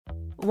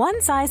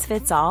One size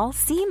fits all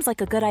seems like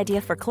a good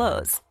idea for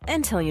clothes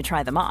until you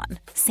try them on.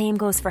 Same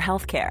goes for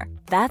healthcare.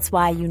 That's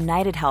why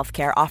United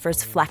Healthcare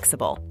offers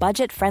flexible,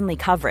 budget-friendly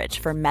coverage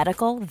for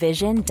medical,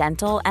 vision,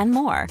 dental, and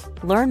more.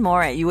 Learn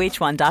more at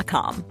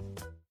uh1.com.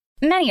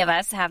 Many of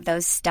us have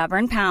those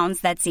stubborn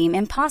pounds that seem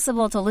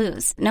impossible to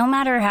lose, no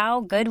matter how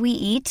good we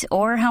eat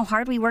or how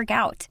hard we work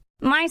out.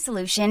 My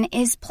solution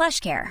is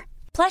PlushCare.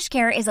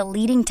 PlushCare is a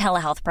leading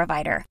telehealth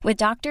provider with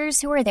doctors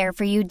who are there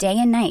for you day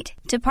and night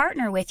to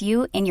partner with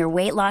you in your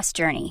weight loss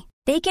journey.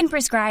 They can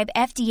prescribe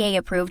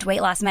FDA-approved weight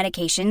loss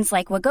medications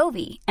like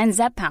Wegovy and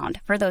Zepbound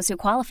for those who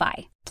qualify.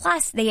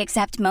 Plus, they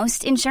accept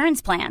most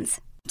insurance plans.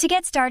 To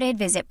get started,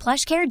 visit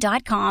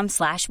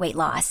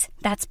plushcare.com/weightloss.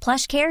 That's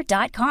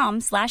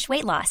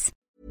plushcare.com/weightloss.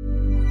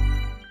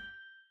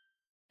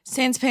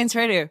 Sans Pants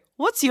Radio,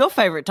 what's your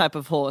favourite type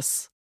of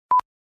horse?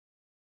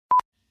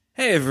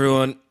 Hey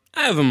everyone,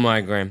 I have a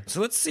migraine,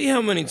 so let's see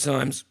how many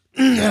times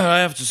I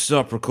have to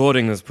stop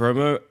recording this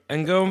promo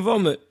and go and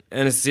vomit,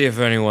 and to see if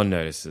anyone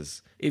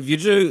notices. If you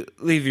do,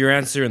 leave your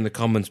answer in the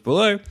comments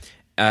below,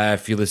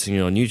 if you're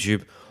listening on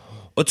YouTube,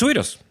 or tweet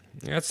us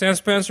at Sans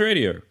Pants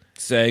Radio.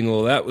 Saying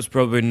all that was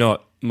probably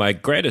not my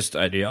greatest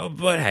idea,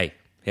 but hey,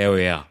 here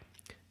we are.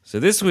 So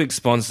this week's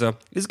sponsor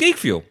is Geek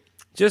Fuel.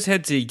 Just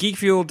head to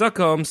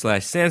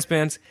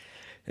geekfuel.com/sanspants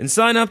and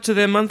sign up to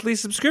their monthly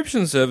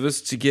subscription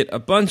service to get a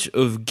bunch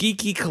of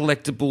geeky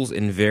collectibles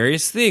and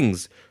various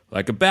things,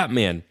 like a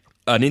Batman,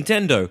 a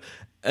Nintendo,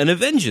 an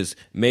Avengers,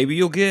 maybe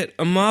you'll get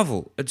a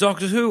Marvel, a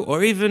Doctor Who,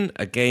 or even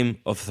a Game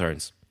of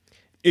Thrones.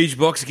 Each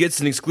box gets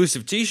an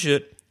exclusive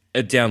t-shirt,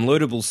 a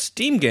downloadable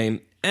Steam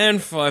game,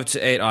 and 5 to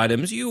 8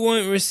 items you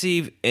won't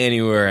receive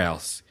anywhere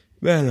else.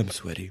 Man, I'm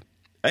sweaty.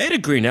 I ate a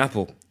green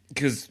apple,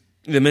 because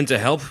they're meant to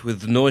help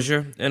with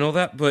nausea and all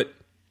that, but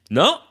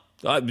no,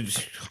 I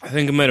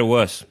think it made it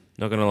worse.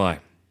 Not gonna lie. I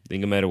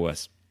think it made it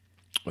worse.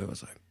 Where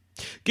was I?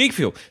 Geek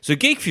Fuel. So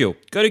Geek Fuel.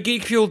 Go to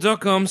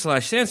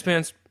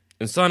geekfuel.com/sanspants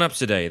and sign up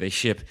today. They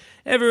ship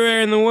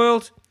everywhere in the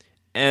world,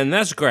 and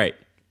that's great.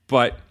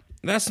 But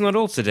that's not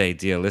all today,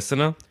 dear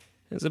listener.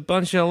 There's a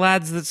bunch of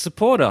lads that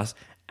support us,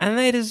 and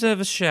they deserve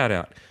a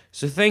shout-out.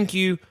 So thank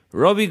you,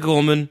 Robbie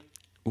Gorman,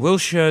 Will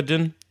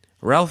Sheridan,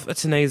 Ralph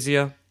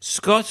Atanasia,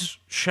 Scott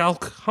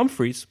Schalk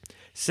Humphreys,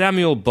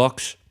 Samuel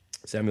Box,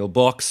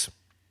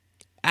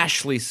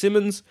 Ashley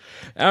Simmons,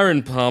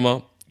 Aaron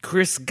Palmer,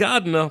 Chris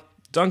Gardner,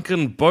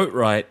 Duncan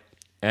Boatwright,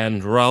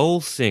 and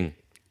Raoul Singh.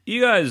 You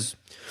guys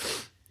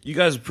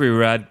are pretty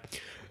rad.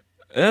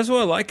 And that's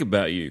what I like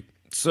about you.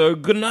 So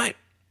good night,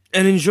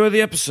 and enjoy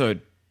the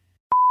episode.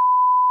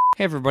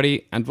 Hey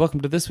everybody, and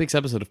welcome to this week's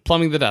episode of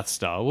Plumbing the Death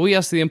Star, where we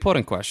ask the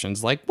important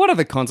questions like, what are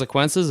the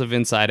consequences of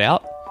Inside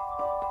Out?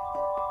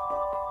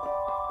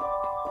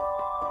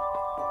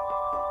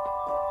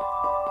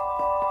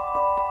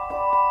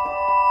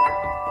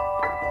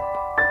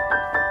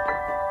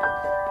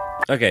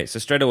 Okay, so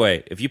straight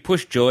away, if you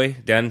push Joy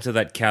down into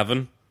that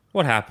cavern,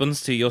 what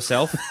happens to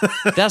yourself?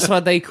 That's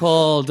what they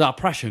call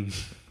depression.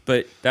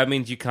 But that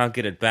means you can't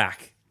get it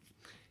back.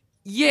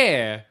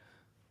 Yeah.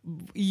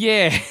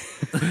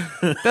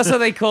 That's what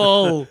they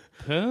call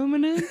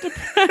permanent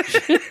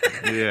depression.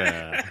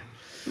 Yeah.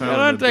 I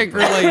don't think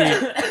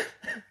really.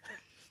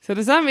 So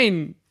does that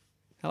mean?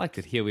 I like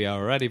that here we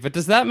are already. But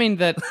does that mean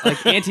that like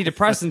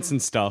antidepressants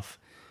and stuff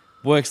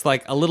works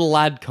like a little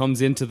lad comes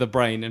into the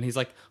brain and he's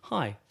like,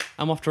 "Hi,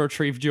 I'm off to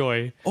retrieve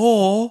Joy."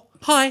 Or,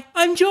 hi,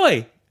 I'm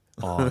Joy.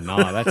 Oh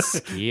no, that's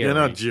scary. You're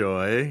not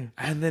Joy.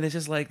 And then it's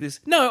just like this,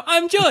 no,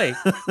 I'm Joy.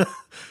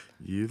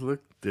 You look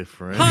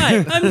different.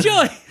 Hi, I'm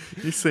Joy.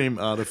 You seem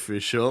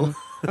artificial.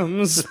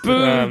 I'm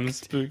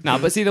spooked. No,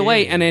 but see, the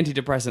way an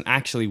antidepressant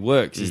actually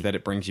works is that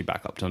it brings you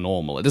back up to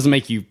normal. It doesn't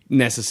make you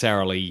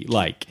necessarily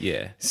like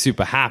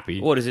super happy.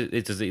 What is it?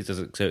 It does it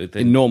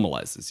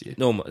normalizes you.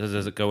 Normal.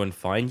 Does it go and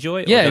find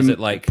Joy? Yeah, or does it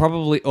like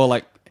probably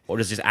or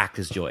does it just act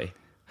as Joy?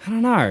 I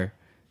don't know,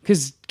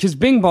 because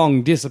Bing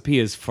Bong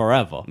disappears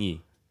forever. Yeah.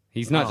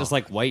 He's not just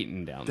like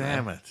waiting down there.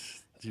 Damn it.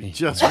 You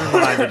just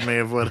reminded me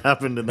of what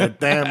happened in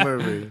that damn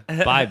movie.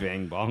 Bye,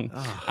 Bing Bong.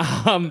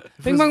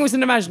 Bing Bong was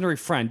an imaginary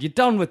friend. You're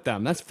done with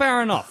them. That's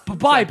fair enough.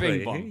 Bye-bye,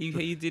 Bing Bong.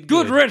 You did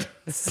good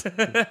riddance. Oh,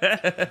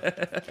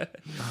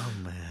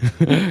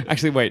 man.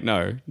 Actually, wait,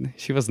 no.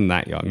 She wasn't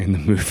that young in the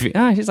movie.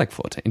 She's like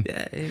 14.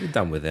 Yeah, you're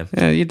done with them.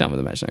 Yeah, you're done with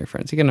imaginary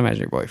friends. You get an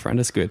imaginary boyfriend.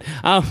 That's good.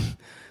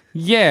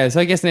 Yeah,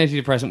 so I guess an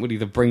antidepressant would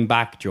either bring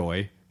back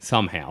Joy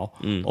somehow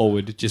or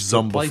would just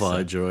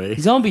zombify Joy.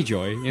 Zombie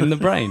Joy in the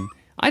brain.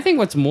 I think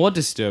what's more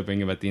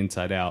disturbing about the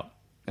Inside Out,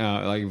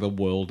 like the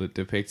world it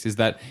depicts, is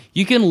that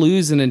you can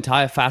lose an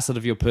entire facet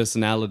of your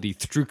personality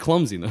through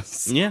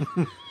clumsiness. Yeah.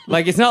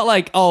 Like, it's not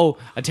like, oh,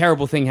 a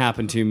terrible thing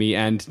happened to me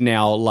and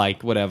now,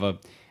 like, whatever,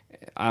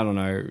 I don't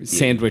know,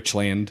 Sandwich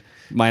Land,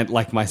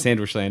 my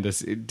Sandwich Land has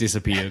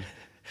disappeared.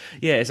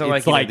 Yeah, it's not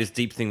like this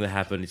deep thing that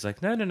happened. It's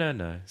like, no.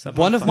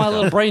 One of my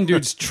little brain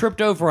dudes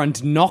tripped over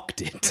and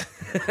knocked it.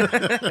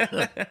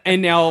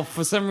 And now,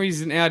 for some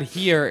reason out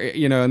here,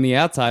 on the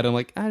outside, I'm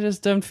like, I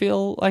just don't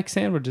feel like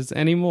sandwiches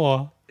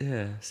anymore.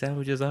 Yeah,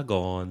 sandwiches are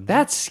gone.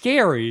 That's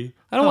scary.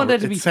 I don't want that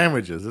to be. It's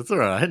sandwiches. It's all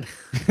right.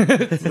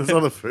 There's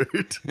other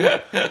food.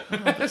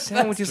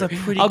 Sandwiches are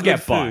pretty I'll good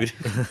get by.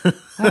 food.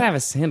 I don't have a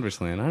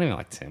sandwich land. I don't even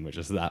like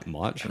sandwiches that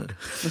much.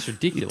 That's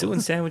ridiculous. Doing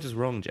sandwiches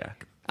wrong,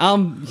 Jack.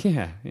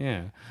 Yeah.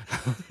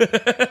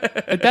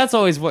 But that's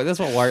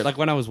what worried. Like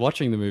when I was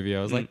watching the movie,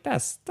 I was like,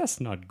 that's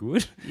not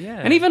good. Yeah.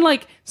 And even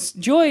like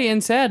joy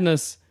and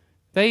sadness,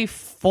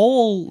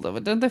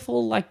 don't they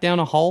fall like down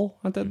a hole?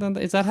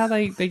 Is that how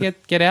they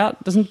get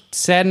out? Doesn't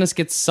sadness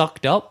get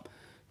sucked up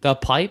the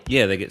pipe?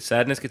 Yeah,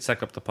 sadness gets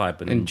sucked up the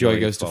pipe, And joy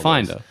goes to follows.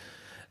 find her.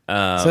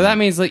 So that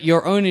means that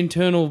your own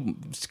internal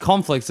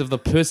conflicts of the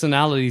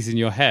personalities in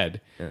your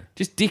head,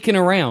 just dicking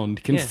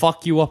around, can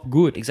fuck you up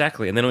good.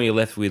 Exactly, and then all you're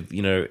left with,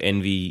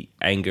 envy,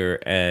 anger,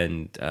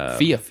 and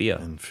Fear.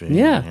 And fear,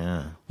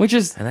 Yeah. Which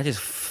is and that just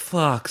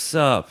fucks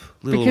up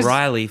little Because-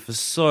 Riley for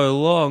so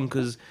long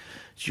because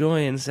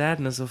joy and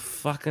sadness are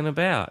fucking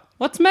about.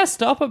 what's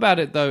messed up about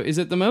it, though, is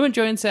that the moment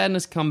joy and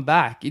sadness come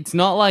back, it's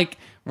not like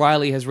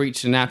Riley has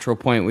reached a natural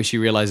point where she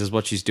realizes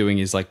what she's doing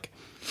is like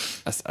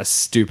a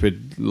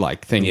stupid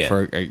like thing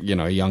for a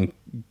young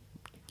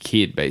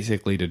kid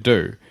basically to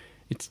do.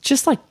 It's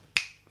just like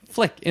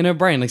flick in her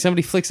brain, like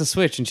somebody flicks a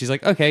switch and she's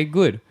like, okay,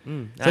 good.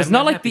 So it's I'm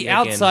not like happy the again.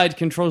 outside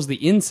controls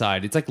the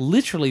inside. It's like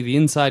literally the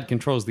inside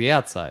controls the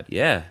outside.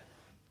 Yeah,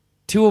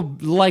 To a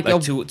like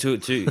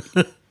to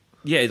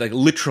yeah, like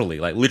literally,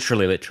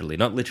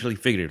 not literally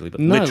figuratively, but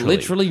No,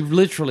 literally.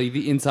 literally,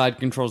 the inside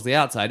controls the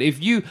outside.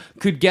 If you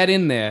could get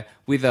in there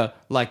with a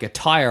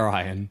tire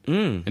iron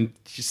and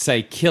just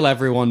say kill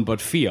everyone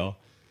but fear,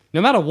 no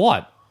matter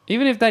what,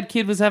 even if that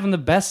kid was having the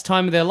best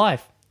time of their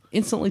life,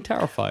 instantly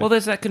terrified. Well,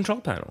 there's that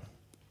control panel.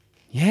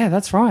 yeah,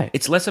 that's right.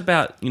 It's less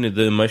about,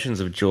 the emotions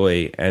of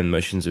joy and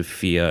emotions of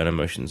fear and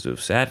emotions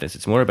of sadness.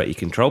 It's more about your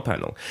control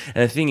panel.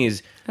 And the thing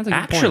is, That's a good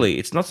actually,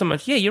 it's not so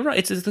much, yeah, you're right,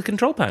 it's the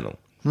control panel.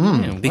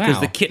 Yeah, Because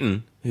wow. the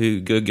kitten, who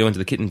go into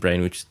the kitten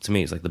brain, which to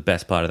me is like the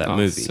best part of that Oh,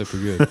 movie. super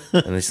good.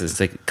 And this is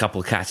like a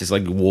couple of cats just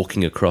like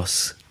walking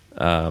across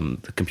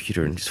the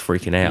computer and just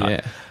freaking out,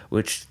 Yeah.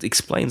 which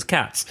explains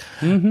cats.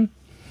 Mm-hmm.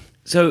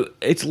 So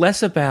it's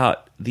less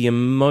about the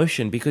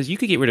emotion because you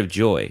could get rid of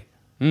joy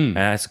and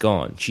it's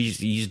gone. You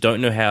just don't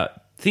know how.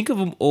 Think of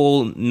them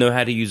all know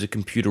how to use a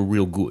computer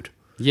real good.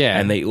 Yeah.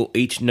 And they all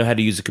each know how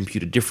to use a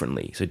computer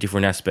differently. So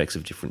different aspects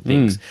of different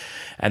things.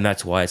 And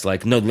that's why it's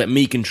like, no, let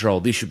me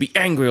control. This should be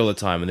angry all the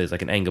time. And there's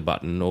like an anger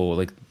button or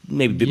like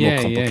maybe a bit more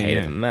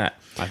complicated than that.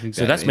 I think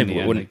so that that's in maybe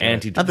the what end an they go-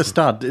 anti... At the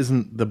start,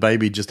 isn't the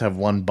baby just have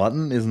one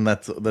button? Isn't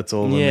that's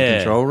all in the Yeah.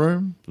 control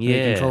room? The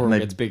Yeah. control room They-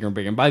 gets bigger and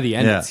bigger. And by the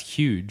end, Yeah. it's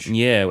huge.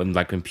 Yeah, and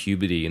like when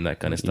puberty and that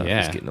kind of stuff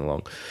Yeah. is getting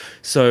along.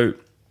 So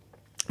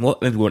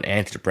maybe when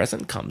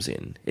antidepressant comes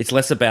in, it's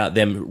less about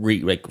them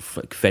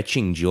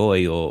fetching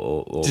joy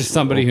or Just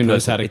somebody who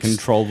knows how to it's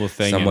control the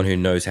thing. Someone who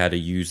knows how to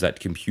use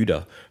that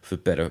computer for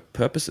better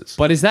purposes.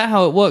 But is that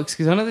how it works?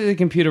 Because I don't think the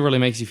computer really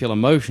makes you feel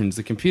emotions.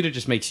 The computer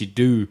just makes you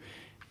do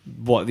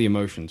what the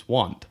emotions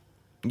want.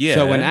 Yeah.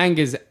 So when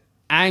anger's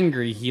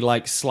angry, he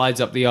like slides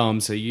up the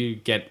arm, so you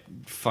get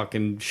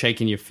fucking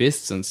shaking your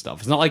fists and stuff.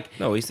 It's not like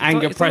it's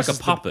anger not presses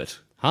like a puppet.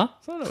 Huh?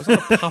 It's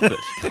not a puppet.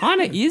 Kind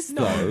of is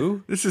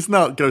though. This is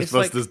not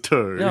Ghostbusters like-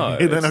 2. No,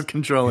 They're it's- not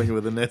controlling it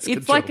with an S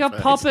It's control like a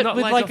pad. puppet Not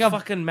with like like a a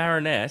fucking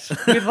marionette.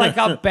 with like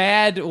a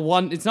bad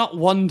one. It's not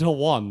one to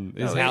one.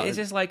 Is No, how it's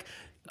just like,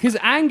 because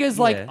anger's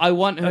like Yeah. I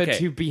want her Okay.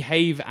 to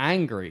behave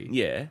angry.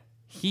 yeah.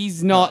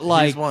 He's not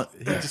like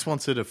He just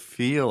wants her to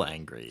feel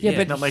angry. yeah, He's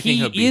but not making he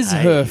her is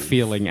her behave.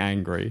 feeling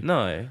angry.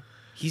 No.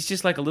 He's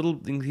just like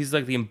he's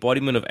like the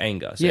embodiment of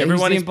anger. So Yeah,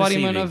 everyone he's the is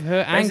embodiment perceiving- of her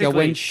anger Basically,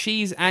 when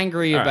she's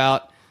angry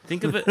about.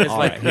 think of it as All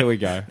like, right, here we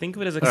go. think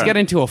of it as a Let's get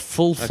into a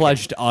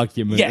full-fledged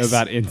argument Yes.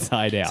 about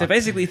Inside Out. So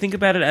basically, think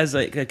about it as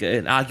like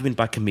an argument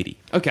by committee.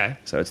 Okay.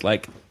 So it's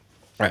like,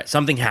 all right,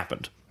 something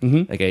happened.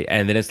 Mm-hmm. Okay,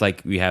 and then it's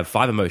like we have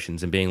 5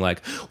 emotions and being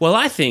like, well,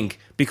 I think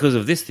because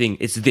of this thing,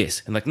 it's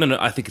this. And like, no,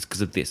 I think it's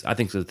because of this. I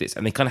think it's because of this.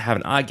 And they kind of have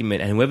an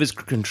argument, and whoever's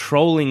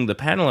controlling the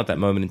panel at that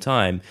moment in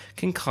time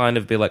can kind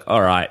of be like,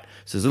 all right,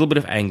 so there's a little bit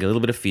of anger, a little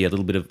bit of fear, a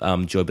little bit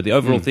of joy, but the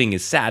overall thing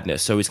is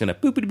sadness. So it's going to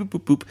boop, boop, boop,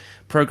 boop, boop,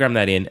 program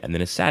that in, and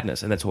then it's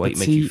sadness, and that's what it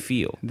makes you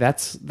feel.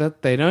 That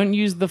they don't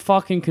use the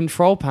fucking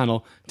control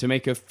panel to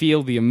make her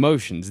feel the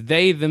emotions.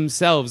 They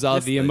themselves are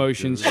the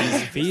emotions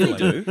she's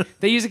feeling.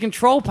 They use a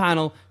control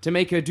panel to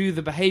make her do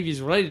the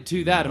behaviors related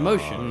to that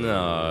emotion.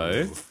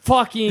 No.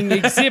 Fucking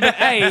Exhibit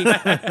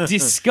A,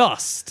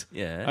 disgust.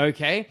 Yeah.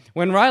 Okay?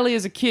 When Riley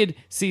as a kid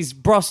sees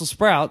Brussels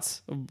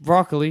sprouts,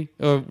 broccoli,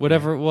 or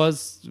whatever it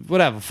was,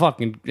 whatever,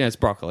 fucking, yeah, it's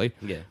broccoli.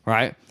 Yeah.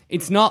 Right?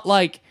 It's not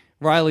like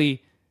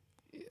Riley,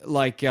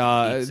 like,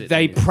 Eats it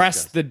they and it's press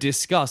disgust. the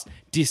disgust.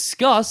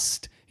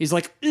 Disgust is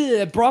like,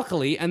 ugh,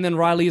 broccoli, and then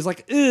Riley is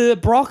like, ugh,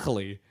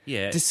 broccoli.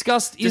 Yeah.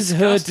 Disgust is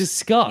her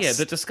disgust. Yeah,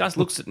 the disgust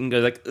looks at it and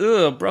goes like,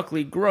 ugh,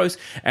 broccoli, gross,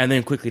 and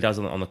then quickly does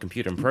it on the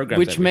computer and programs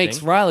which everything.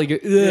 makes Riley go,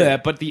 ugh,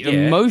 but the Yeah.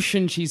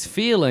 emotion she's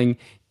feeling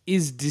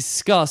is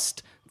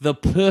disgust the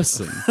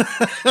person.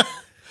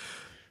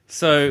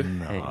 So,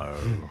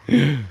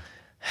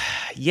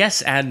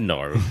 Yes and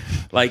no.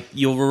 Like,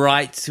 you're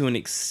right to an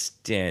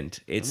extent.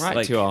 It's Right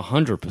like, to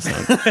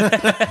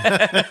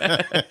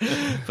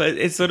 100%. but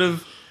it's sort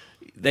of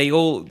they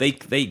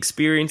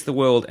experience the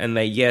world and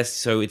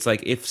so it's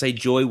like if say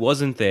joy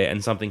wasn't there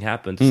and something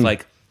happened, it's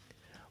like,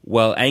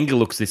 well, anger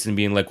looks at this and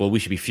being like, well, we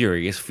should be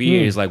furious.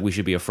 Fear is like, we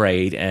should be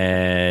afraid.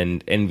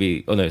 And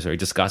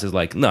disgust is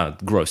like, no,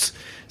 gross.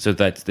 So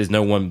that there's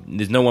no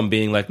one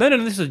being like, no,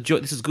 this is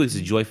good, this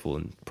is joyful,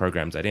 and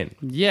programs that in.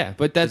 Yeah,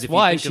 but that's if you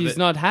why think of she's it-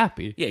 not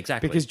happy. Yeah,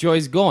 exactly. Because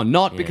joy's gone.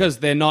 Not because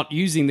they're not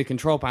using the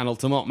control panel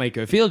to not make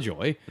her feel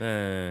joy.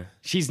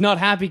 She's not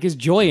happy because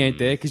joy ain't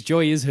there, because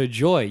joy is her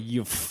joy,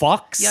 you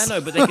fucks. Yeah, I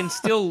know, but they can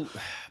still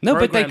No,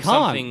 but they program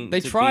something can't. They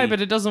to try, be-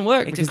 but it doesn't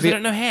work. It's Because because they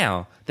don't know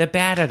how. They're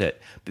bad at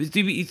it. But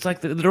it's like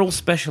they're all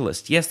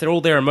specialists. Yes, they're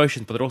all their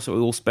emotions, but they're also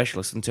all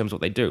specialists in terms of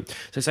what they do.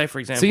 So say, for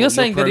example... So you're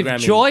saying that if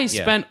programming- Joy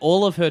spent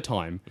all of her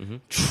time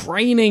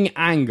training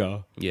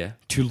anger Yeah.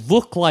 to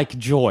look like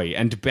Joy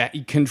and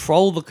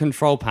control the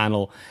control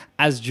panel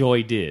as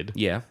Joy did,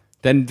 Yeah.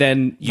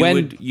 then You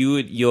would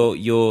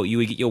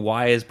get your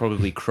wires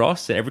probably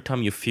crossed, and every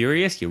time you're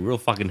furious, you're real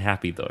fucking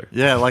happy though.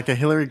 Yeah, like a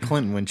Hillary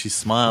Clinton when she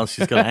smiles,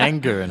 she's got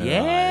anger in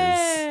her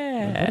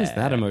eyes. What is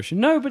that emotion?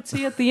 No, but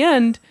see, at the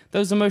end,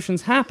 those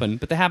emotions happen,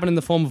 but they happen in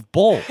the form of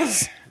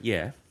balls.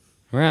 Yeah.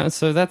 Right,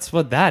 so that's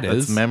what that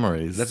is. That's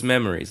memories. That's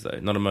memories though,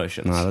 not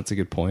emotions. No, that's a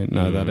good point.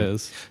 No, that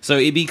is. So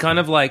it'd be kind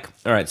of like,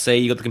 all right, say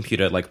you got the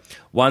computer, like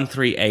 1,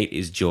 3, 8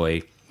 is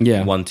joy.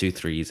 Yeah. 1, 2,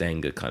 3 is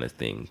anger kind of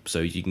thing. So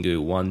you can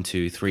go 1,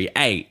 2, 3,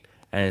 8,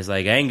 and it's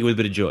like anger with a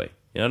bit of joy.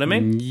 You know what I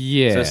mean?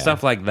 Yeah. So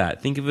stuff like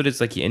that. Think of it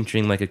as like you're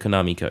entering like a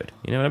Konami code.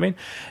 You know what I mean?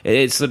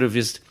 It's sort of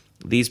just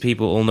these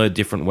people all know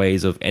different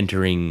ways of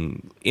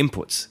entering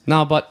inputs.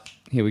 No, but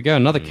here we go,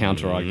 another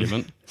counter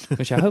argument,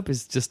 which I hope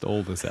is just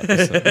all this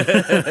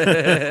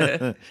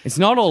episode. It's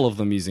not all of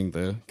them using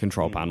the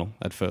control panel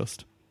at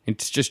first.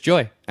 It's just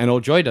Joy. And all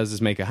Joy does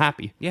is make her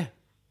happy. Yeah.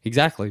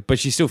 Exactly. But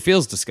she still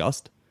feels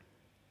disgust.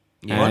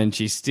 Yeah. And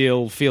she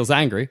still feels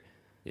angry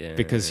Yeah.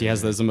 because she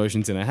has those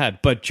emotions in her head.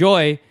 But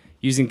Joy,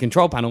 using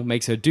control panel,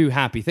 makes her do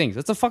happy things.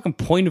 That's the fucking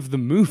point of the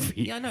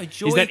movie. Yeah, I know,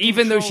 Joy is that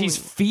even though controlling- she's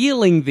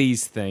feeling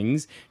these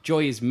things,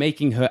 Joy is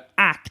making her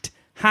act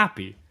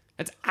happy.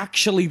 That's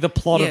actually the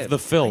plot of the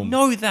film. I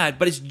know that,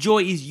 but it's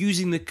joy is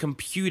using the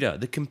computer.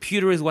 The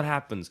computer is what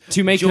happens.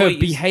 To make Joy her is-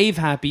 behave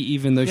happy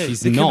even though Yeah, she's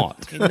the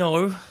not. Okay,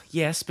 no,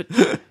 yes, but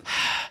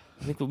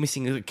I think we're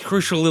missing a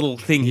crucial little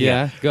thing here.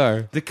 Yeah,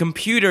 go. The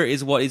computer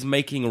is what is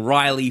making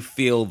Riley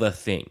feel the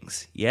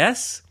things.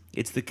 Yes?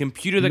 It's the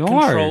computer that No.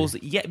 controls...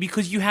 Yeah,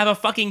 because you have a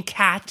fucking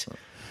cat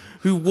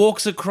who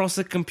walks across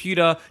the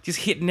computer just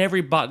hitting every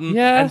button,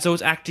 Yeah. and so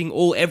it's acting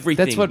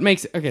everything. That's what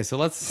makes... Okay, so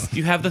let's...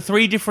 You have the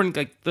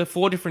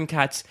 4 different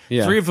cats.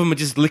 Yeah. 3 of them are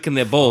just licking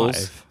their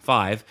balls.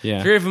 5.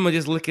 Yeah. 3 of them are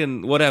just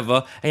licking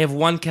whatever. And you have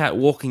 1 cat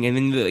walking, and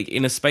then like,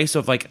 in a space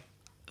of like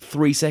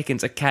 3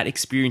 seconds, a cat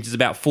experiences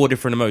about 4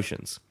 different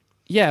emotions.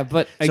 Yeah,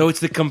 but... So it's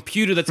the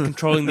computer that's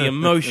controlling the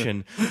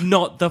emotion,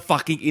 not the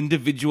fucking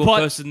individual But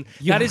person.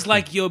 you- That is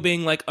like you're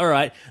being like, all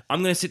right,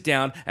 I'm going to sit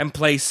down and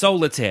play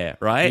Solitaire,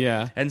 right?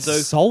 Yeah. And so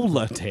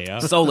Solitaire.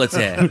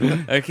 Solitaire,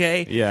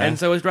 okay? Yeah. And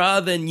so it's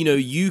rather than,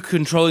 you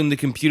controlling the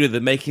computer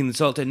that making the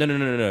Solitaire,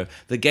 no.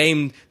 The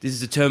game is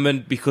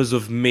determined because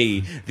of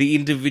me, the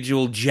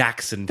individual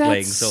Jackson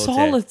playing That's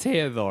Solitaire.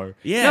 solitaire, though.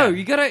 Yeah. No,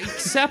 you gotta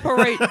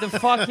separate the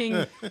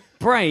fucking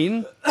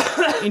brain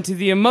into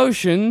the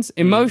emotions,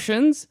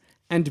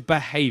 and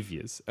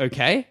behaviors,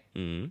 okay?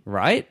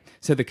 Right?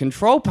 So the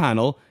control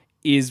panel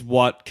is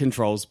what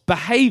controls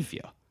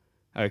behavior,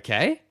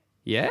 okay?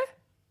 Yeah?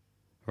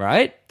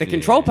 Right? The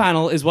control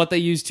panel is what they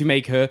use to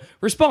make her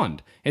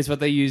respond. It's what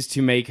they use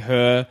to make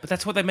her... But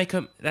that's what they make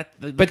her... The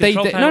But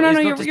control panel is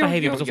not you're, just you're,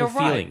 behavior, it's you're also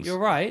right. feelings. You're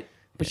right.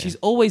 But she's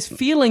always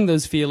feeling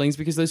those feelings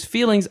because those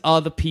feelings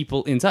are the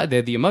people inside.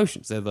 They're the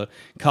emotions. They're the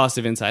cast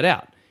of Inside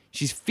Out.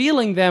 She's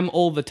feeling them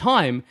all the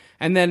time.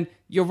 And then,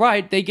 you're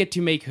right, they get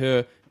to make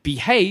her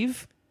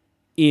behave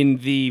in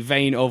the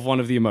vein of one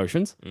of the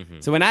emotions.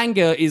 So when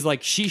anger is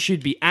like, she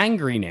should be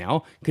angry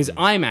now because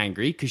I'm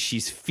angry because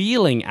she's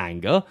feeling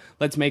anger.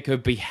 Let's make her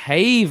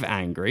behave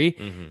angry.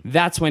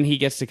 That's when he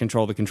gets to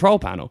control the control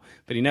panel.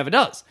 But he never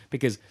does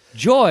because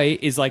Joy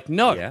is like,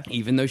 no, Yeah.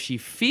 even though she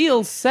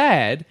feels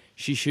sad,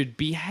 she should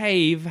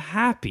behave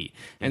happy.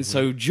 And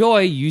so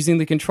Joy, using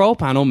the control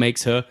panel,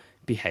 makes her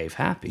behave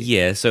happy.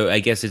 Yeah, so I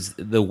guess it's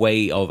the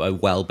way of a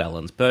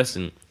well-balanced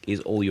person is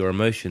all your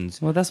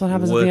emotions. Well, that's what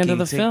happens at the end of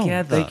the working film.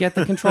 together. They get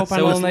the control So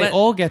panel it's and they let-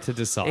 all get to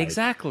decide.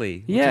 Exactly.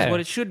 Which Yeah. is what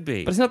it should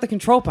be. But it's not the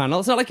control panel.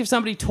 It's not like if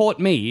somebody taught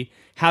me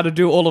how to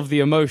do all of the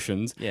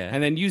emotions Yeah.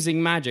 and then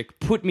using magic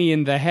put me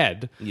in the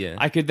head, Yeah.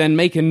 I could then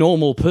make a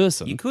normal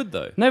person. You could,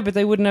 though. No, but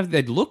they wouldn't have...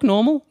 They'd look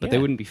normal, but they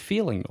Yeah. wouldn't be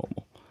feeling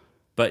normal.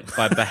 But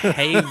by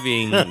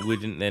behaving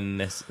wouldn't then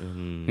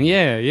necessarily...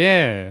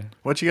 Yeah.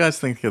 What do you guys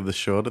think of the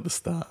short at the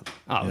start?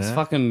 Oh, it was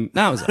fucking...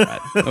 No, it was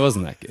alright. It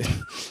wasn't that good.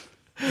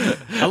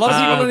 A lot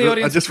of people in the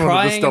audience just wanted to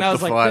crying, and stop I was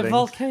the like, fighting. they're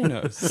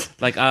volcanoes.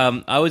 Like,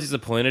 I was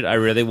disappointed. I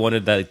really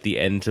wanted that the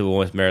end to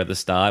almost mirror the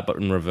start, but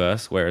in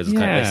reverse, whereas it's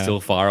kind of Yeah. still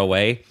far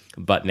away.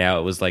 But now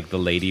it was like the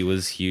lady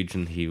was huge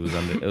and he was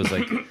under. It was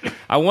like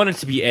I wanted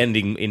to be end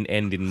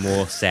in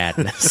more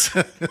sadness.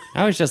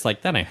 I was just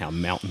like, that ain't how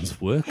mountains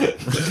work.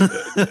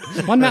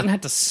 One mountain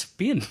had to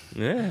spin.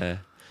 Yeah.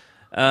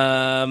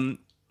 All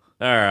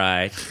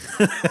right.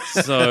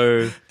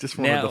 So Just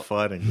wanted now, the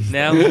fighting.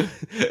 now,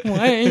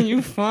 Why are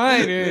you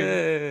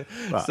fighting?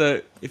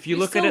 so if you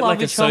look at still it love like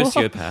a each other.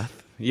 sociopath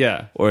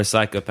Yeah. or a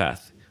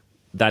psychopath,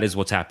 that is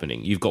what's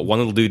happening. You've got one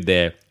little dude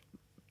there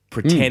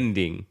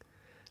pretending,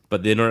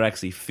 but they're not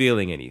actually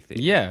feeling anything.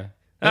 Yeah.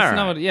 That's All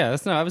not right. what, yeah,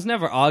 that's not, I was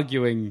never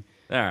arguing.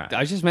 All right.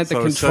 I just meant So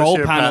the a control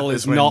sociopath panel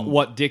is is when- not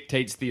what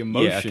dictates the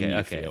emotion. okay, you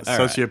okay. feel. All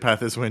right.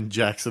 Sociopath is when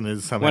Jackson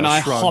is somehow When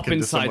I shrunk hop into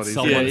inside somebody's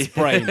someone's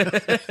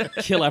brain,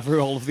 kill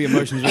all of the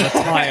emotions with a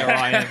tire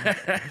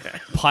iron,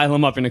 pile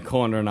them up in a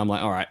corner, and I'm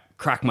like, all right,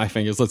 crack my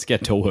fingers, let's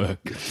get to work.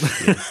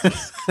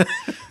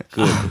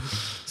 Good.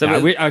 So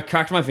I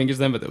cracked my fingers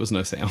then, but there was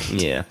no sound.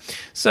 yeah.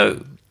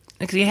 So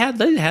actually, how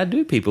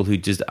do people who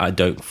just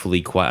don't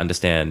fully quite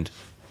understand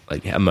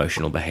like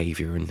emotional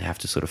behavior and have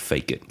to sort of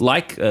fake it,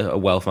 like a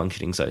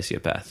well-functioning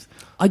sociopath?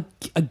 I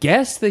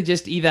guess they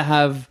just either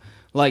have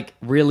like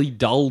really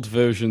dulled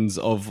versions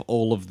of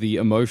all of the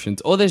emotions,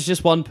 or there's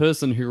just one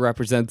person who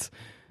represents.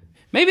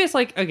 Maybe it's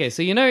like, okay,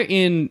 so you know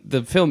in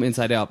the film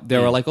Inside Out, there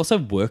are like also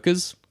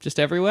workers just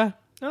everywhere.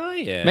 Oh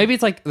yeah. Maybe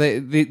it's like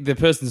the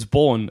person's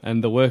born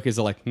and the workers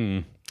are like,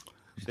 ain't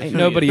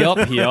nobody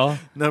up here.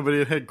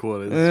 Nobody at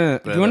headquarters.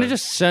 Do you want to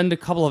just send a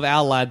couple of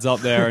our lads up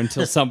there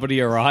until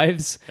somebody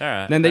arrives? All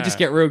right, And then they all just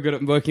get real good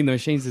at working the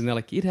machines, and they're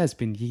like, it has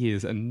been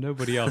years and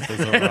nobody else has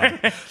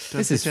arrived.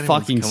 This is think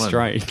anyone's fucking coming.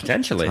 strange.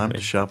 potentially. Time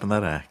to sharpen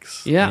that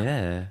axe. Yeah.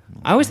 Yeah.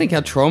 I always think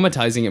how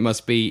traumatizing it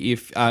must be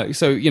if,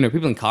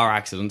 people in car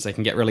accidents, they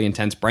can get really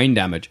intense brain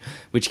damage,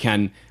 which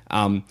can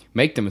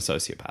make them a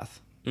sociopath.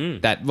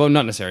 That, well,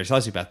 not necessarily a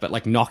sociopath, but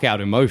like knock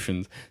out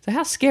emotions. So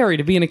how scary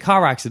to be in a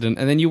car accident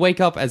and then you wake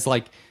up as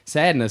like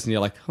sadness and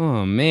you're like,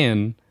 oh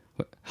man,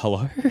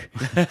 hello?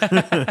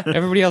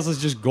 Everybody else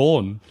is just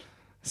gone.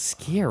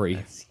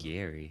 Scary.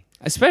 Scary.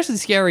 Especially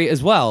scary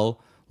as well,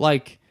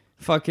 like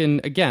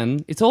fucking,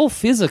 again, it's all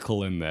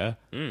physical in there.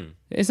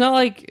 It's not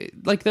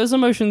like those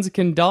emotions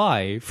can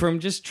die from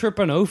just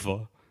tripping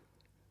over.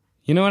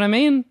 You know what I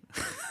mean?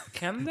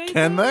 Can they?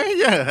 Can they?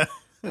 Yeah.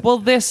 Well,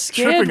 they're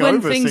scared Tripping when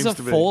over things seems are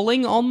to be-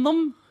 falling on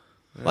them.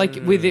 Like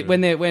with it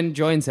when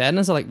joy and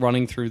sadness are like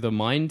running through the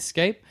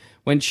mindscape.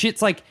 When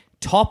shit's like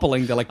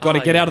toppling, they're like, gotta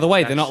get out of the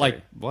way. They're that's not true.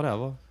 like,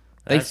 whatever.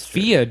 They That's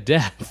true. fear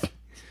death.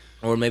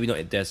 Or maybe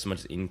not death so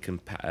much in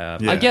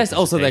I guess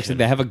also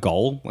they have a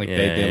goal. Like Yeah.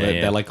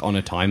 they're like on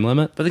a time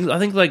limit. But I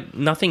think like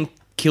nothing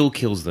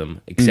kills them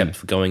except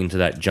for going into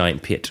that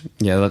giant pit.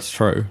 Yeah, that's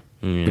true.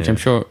 Which I'm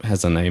sure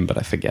has a name, but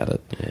I forget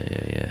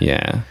it.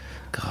 Yeah.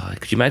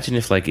 God, could you imagine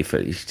if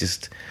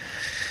just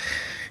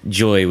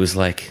Joy was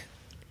like,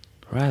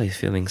 Riley's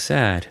feling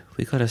sad.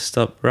 We gotta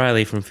stop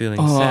Riley from feeling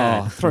Oh,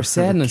 sad. throw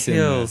sadness in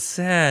Kill there.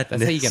 sadness.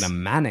 That's how you get a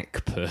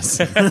manic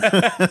person. Is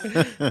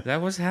that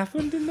what's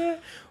happened in there?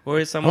 Or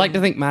is I someone like to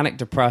think manic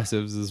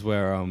depressives is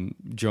where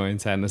joy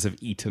and sadness have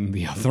eaten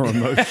the other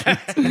emotions.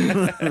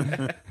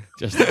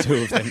 Just the two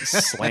of them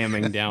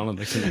slamming down on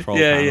the control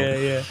panel.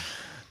 yeah.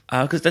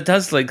 Because that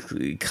does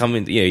like come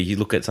in. You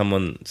look at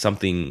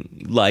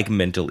something like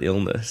mental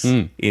illness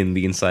in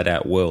the Inside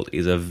Out world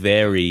is a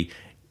very,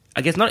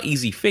 I guess not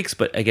easy fix,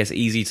 but I guess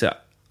easy to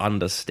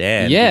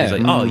understand. Yeah.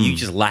 Because, like, you're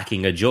just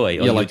lacking a joy, or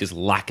Yeah, you're like- just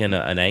lacking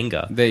an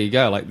anger. There you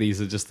go. Like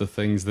these are just the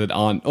things that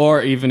aren't,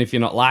 or even if you're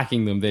not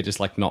lacking them, they're just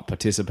like not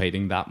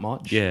participating that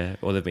much. Yeah,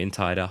 or they've been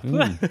tied up.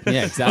 Yeah, Or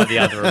exactly. the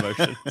other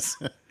emotions.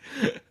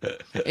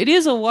 It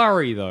is a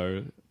worry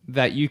though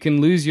that you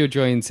can lose your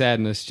joy and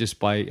sadness just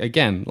by,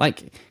 again,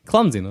 like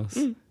clumsiness.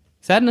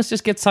 Sadness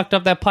just gets sucked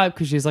up that pipe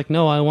because she's like,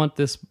 no, I want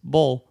this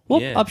ball.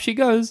 Whoop, Yeah. up she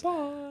goes.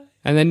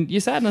 And then your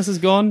sadness is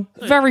gone.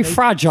 Very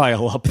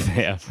fragile up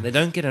there. They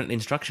don't get an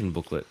instruction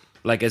booklet.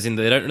 Like, as in,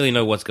 they don't really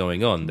know what's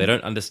going on. They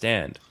don't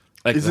understand.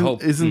 Like, the whole...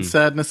 Isn't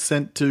sadness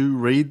sent to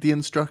read the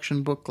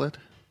instruction booklet?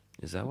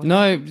 Is that what?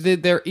 No,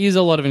 there is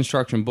a lot of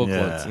instruction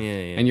booklets. Yeah.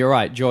 Yeah. And you're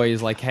right. Joy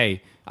is like,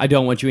 hey, I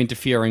don't want you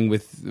interfering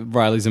with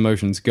Riley's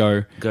emotions.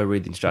 Go. Go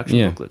read the instruction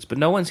Yeah. booklets. But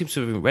no one seems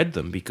to have read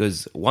them,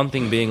 because one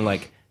thing being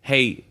like,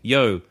 hey,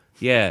 yo,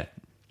 yeah,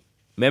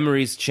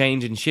 memories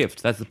change and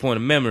shift. That's the point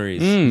of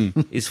memories.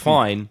 Is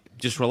fine.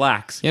 Just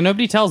relax. Yeah,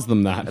 nobody tells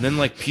them that. And then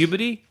like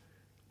puberty.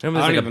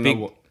 Remember, I there's don't like a even big,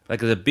 know what- like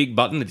there's a big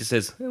button that just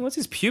says, "Hey, "What's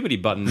his puberty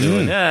button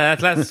doing?" Yeah,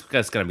 that's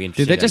going to be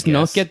interesting. Did they just I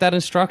not guess. get that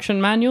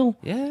instruction manual?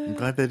 Yeah. I'm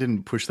glad they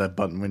didn't push that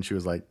button when she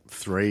was like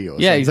 3 or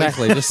something. Yeah,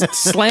 exactly. Just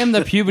slam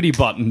the puberty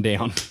button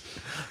down.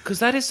 Because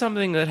that is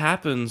something that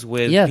happens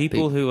with Yeah,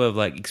 people who have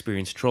like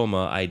experienced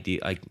trauma.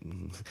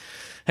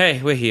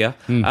 Hey, we're here.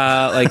 Hmm.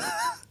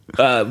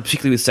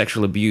 Particularly with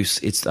sexual abuse,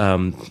 it's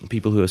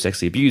people who are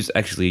sexually abused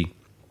actually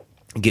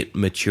get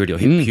maturity or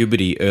hit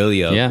puberty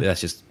earlier. Hmm. Yeah.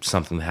 That's just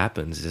something that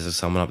happens. There's just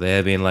someone up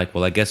there being like,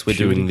 "Well, I guess we're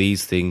doing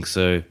these things,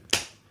 so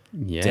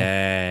Yeah.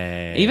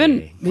 Dang.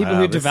 Even people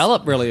who this-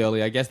 develop really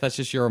early, I guess that's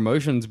just your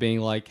emotions being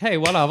like, hey,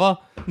 whatever,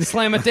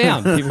 slam it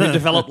down. People who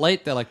develop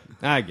late, they're like,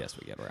 I guess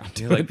we get around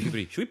to You're it. like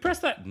puberty. Should we press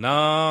that? No.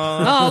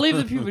 No, I'll leave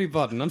the puberty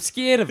button. I'm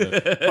scared of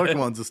it. Does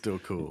Pokemons are still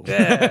cool.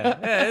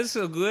 Yeah, it's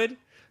so good.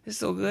 It's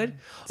so good.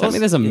 that mean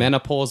there's a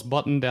menopause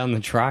button down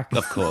the track?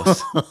 Of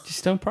course.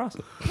 Just don't press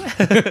it.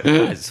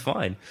 It's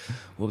fine.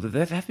 Well, they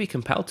have to be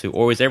compelled to.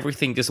 Or is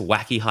everything just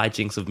wacky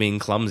hijinks of being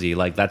clumsy?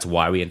 Like, that's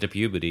why we enter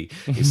puberty.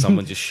 Is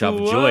someone just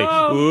shoved joy?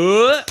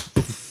 Whoa.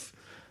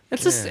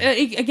 It's just,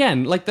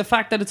 again, like the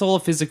fact that it's all a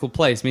physical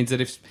place means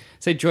that if,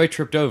 say, Joy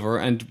tripped over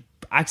and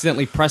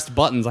accidentally pressed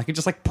buttons, I could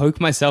just like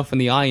poke myself in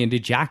the eye and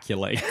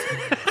ejaculate.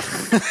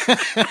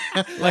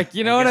 Like,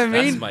 you know what I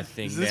mean? That's my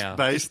thing Is this now.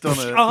 based on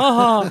a...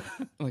 Oh,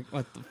 like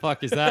what the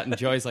fuck is that? And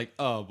Joy's like,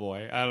 oh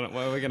boy, I don't know.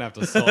 Well, we're gonna have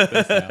to sort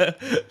this out.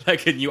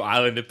 Like a new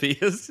island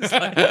appears. It's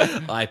like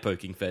eye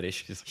poking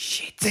fetish. Just,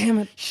 shit. Damn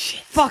it!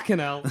 Shit! Fucking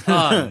hell!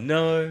 Oh,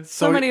 no.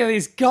 So many of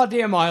these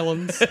goddamn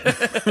islands.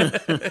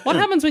 What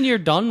happens when you're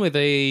done with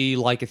a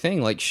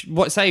thing? Like,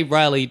 what? Say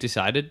Riley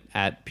decided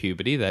at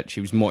puberty that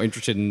she was more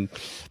interested in,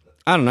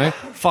 I don't know,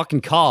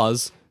 fucking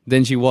cars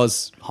than she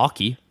was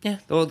hockey. Yeah,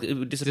 well, it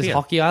would disappear. Does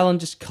Hockey Island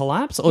just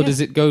collapse, or does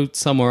it go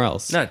somewhere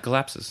else? No, it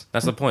collapses.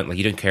 That's the point. Like,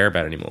 you don't care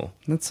about it anymore.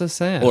 That's so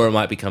sad. Or it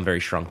might become very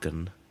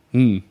shrunken.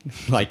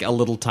 like a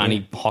little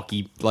tiny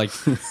hockey, like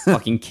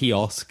fucking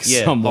kiosk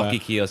Yeah, somewhere. hockey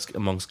kiosk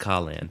amongst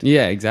Carland.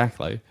 Yeah,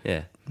 exactly.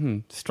 Yeah.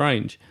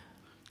 Strange.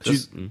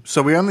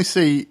 So we only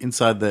see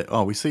inside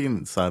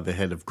the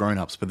head of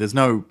grown-ups, but there's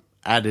no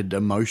added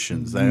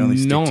emotions. They only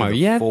stick to the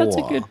yeah, four. that's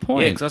a good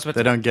point. Yeah, because I was about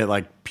They to... don't get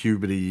like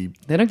puberty.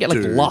 They don't get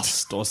like Dude.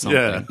 lust or something.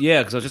 Yeah.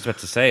 Yeah, because I was just about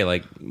to say,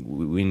 like,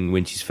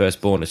 when she's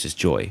first born, it's just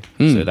joy.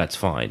 So that's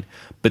fine.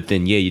 But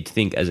then, yeah, you'd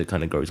think as it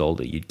kind of grows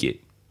older, you'd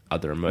get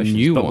other emotions.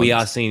 New but we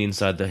ones. are seen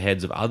inside the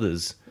heads of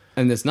others.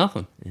 And there's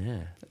nothing.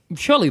 Yeah.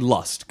 Surely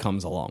lust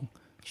comes along.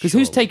 Because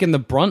who's Surely. taking the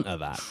brunt of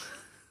that?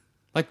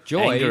 Like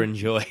joy. Anger and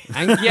joy.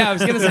 Yeah, I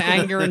was going to say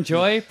anger and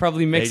joy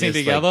probably They mixing just,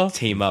 together. like,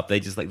 team up. They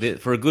just, like,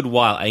 for a good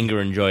while, anger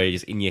and joy are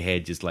just in your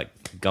head, just, like,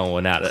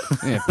 going at it.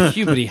 Yeah,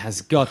 puberty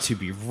has got to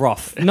be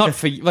rough. Not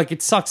for like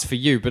it sucks for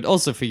you, but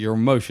also for your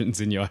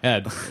emotions in your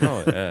head.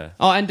 Oh, yeah.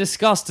 Oh, and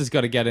disgust has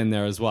got to get in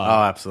there as well.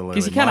 Oh, absolutely.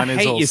 Because you kind of Mine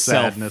is hate all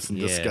yourself. sadness and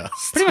Yeah. disgust.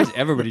 Pretty much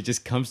everybody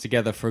just comes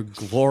together for a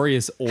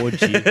glorious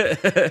orgy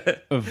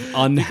of unhappiness.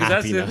 Because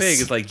that's the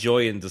thing. It's like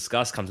joy and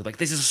disgust comes. Like,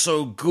 this is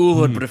so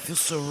good, but it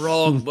feels so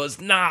wrong. But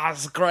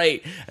it's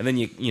great. And then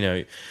you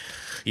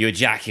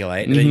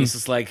ejaculate, and then it's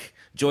just like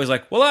joy's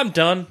like, well, I'm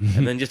done,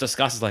 and then just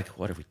disgust is like,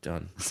 what have we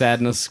done?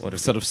 Sadness What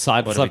have sort we- of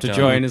sidles what have up to we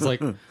joy done? and is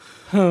like,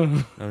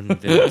 And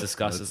then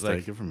disgust Let's is like,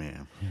 take it from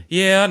here.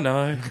 yeah, I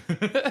know,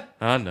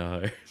 I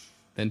know.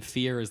 then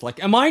fear is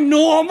like, am I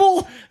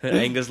normal? And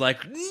anger's like,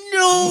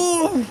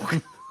 no.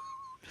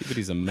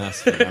 Puberty's a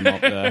mess for them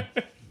up there.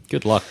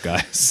 Good luck,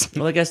 guys.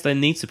 Well, I guess there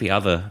needs to be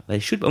they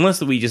should,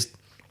 unless we just,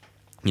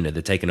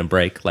 they're taking a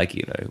break. Like,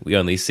 we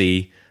only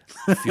see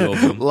a few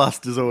of them.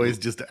 Lust is always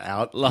just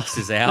out. Lust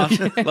is out.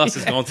 Lust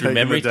has gone through Taking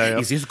memory. the day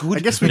off. Is this good?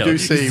 I guess we No. do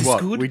Is see this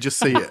what good? we just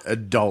see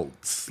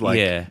adults, like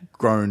Yeah.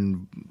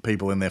 grown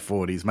people in their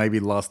 40s. Maybe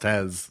lust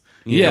has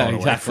Yeah, gone away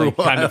exactly.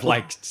 for a Kind while. of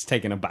like just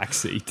taking a back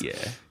seat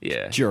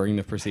Yeah. during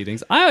the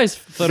proceedings. I always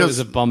thought it was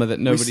a bummer that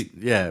We nobody.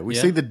 we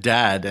Yeah. see the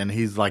dad, and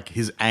he's like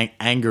his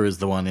anger is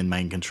the one in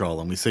main control,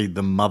 and we see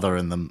the mother,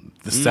 and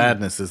the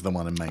sadness is the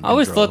one in main control. I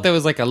always thought there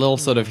was like a little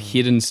sort of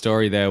hidden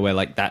story there where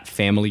like that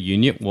family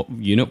unit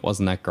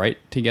wasn't that great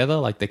together.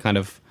 Like they kind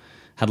of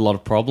had a lot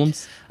of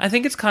problems. I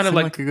think it's kind of Seemed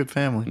like like a good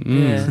family.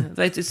 Yeah,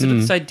 it's sort of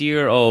this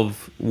idea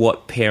of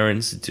what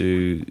parents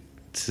do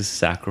to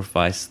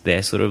sacrifice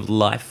their sort of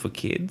life for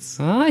kids.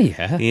 Ah,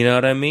 yeah. You know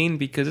what I mean?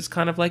 Because it's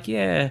kind of like,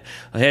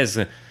 here's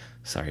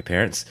sorry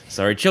parents,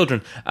 sorry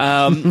children.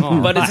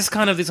 But it's just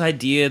kind of this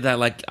idea that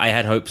like I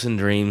had hopes and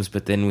dreams,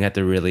 but then we had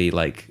to really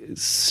like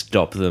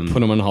stop them Put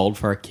them on hold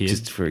for a kid.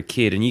 just for a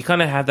kid. And you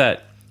kind of have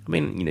that. I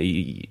mean,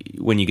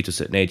 when you get to a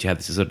certain age, you have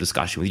this sort of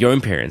discussion with your own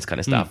parents kind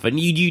of stuff. And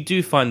you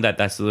do find that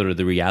that's sort of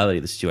the reality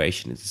of the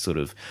situation. It's sort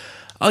of,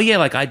 oh yeah,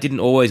 like I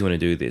didn't always want to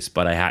do this,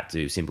 but I had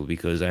to simply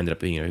because I ended up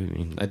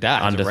being, A dad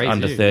to under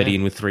raise you, 30 yeah.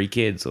 and with 3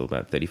 kids, or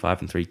about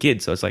 35 and 3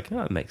 kids. So it's like,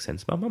 oh, it makes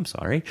sense, Mum. I'm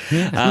sorry.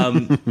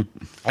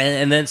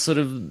 And then sort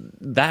of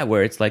that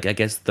where it's like, I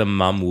guess the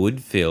mum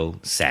would feel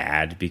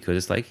sad because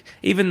it's like,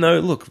 even though,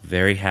 look,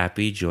 very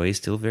happy, Joy is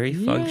still very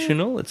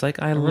functional. It's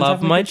like, I Everyone's love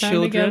having a my good time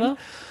children. together.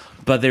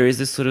 But there is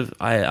this sort of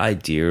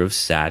idea of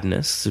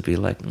sadness to be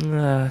like,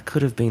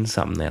 could have been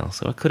something else,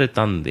 or I could have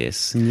done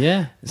this.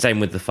 Yeah. Same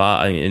with the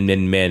father, and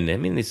then men. I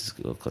mean, this is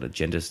kind of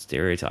gender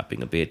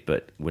stereotyping a bit,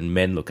 but when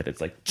men look at it,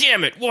 it's like,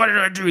 damn it, why did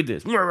I do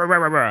this?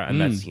 And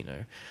that's,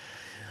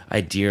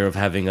 idea of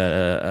having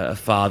a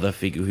father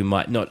figure who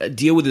might not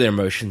deal with their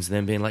emotions and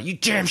then being like, you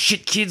damn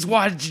shit kids,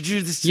 why did you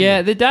do this to Yeah,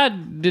 me? the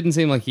dad didn't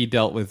seem like he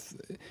dealt with.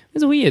 It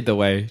was weird the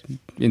way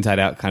Inside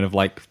Out kind of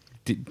like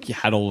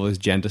had all those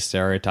gender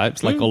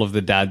stereotypes. Like all of the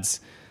dads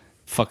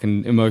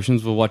fucking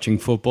emotions were watching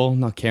football,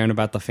 not caring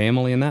about the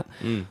family and that.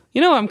 You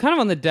know, I'm kind of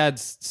on the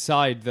dad's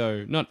side,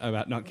 though. Not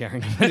about not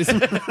caring about his...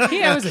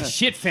 Yeah, it was a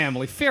shit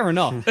family. Fair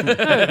enough. Or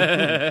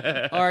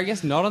I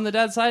guess not on the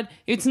dad's side.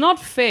 It's not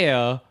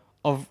fair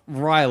of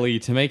Riley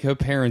to make her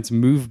parents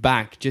move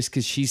back just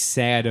because she's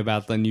sad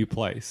about the new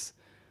place.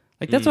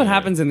 Like, that's what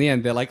happens in the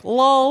end. They're like,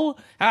 lol,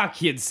 our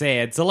kid's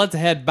sad, so let's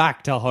head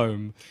back to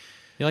home.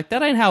 You're like,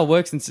 that ain't how it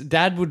works. And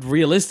Dad would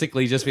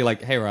realistically just be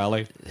like, hey,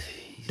 Riley...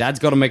 Dad's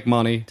got to make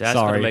money. Dad's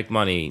got to make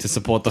money to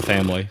support the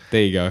family.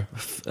 There you go.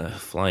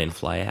 Fly in,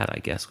 fly out, I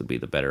guess, would be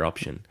the better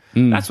option.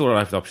 That's what I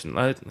have the option.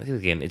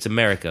 Again, it's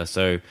America,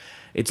 so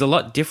it's a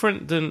lot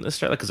different than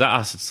Australia. Because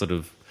us, it's sort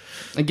of...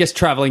 I guess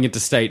traveling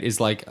interstate is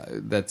like,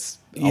 that's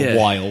a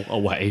while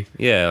away.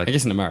 Yeah. I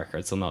guess in America,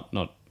 it's not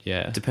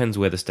yeah. It depends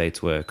where the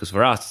states were. Because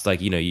for us, it's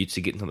like, you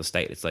to get into the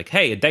state, it's like,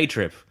 hey, a day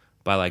trip.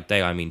 By like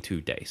day, I mean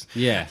 2 days.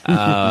 Yeah.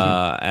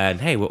 And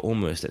hey, we're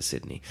almost at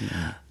Sydney.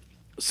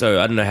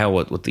 So I don't know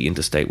what the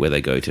interstate where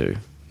they go to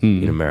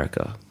in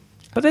America,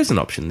 but there's an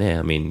option there.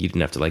 I mean, you didn't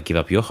have to like give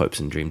up your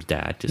hopes and dreams,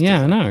 Dad.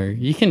 I know.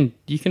 You can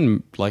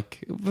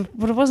like,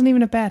 but it wasn't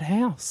even a bad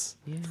house.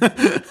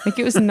 Yeah. Like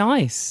it was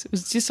nice. It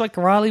was just like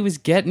Riley was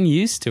getting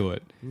used to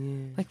it.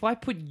 Yeah. Like, why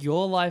put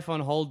your life on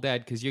hold,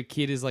 Dad? Because your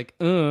kid is like,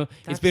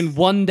 it's been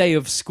 1 day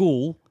of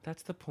school.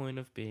 That's the point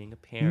of being a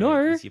parent.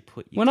 No, is you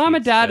put your when I'm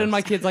a dad first. and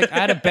my kid's like, I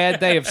had a bad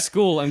day of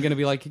school, I'm going to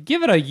be like,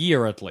 give it a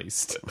year at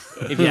least.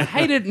 If you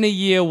hate it in a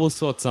year, we'll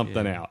sort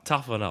something out.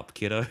 Toughen up,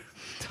 kiddo.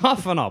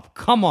 Toughen up.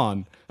 Come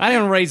on. I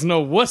didn't raise no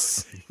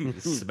wuss.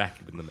 Smack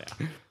him in the mouth.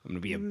 I'm going to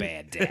be a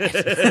bad dad.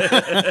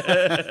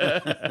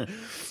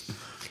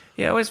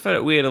 Yeah, I always found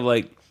it weird of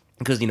like,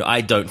 because, I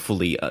don't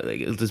fully,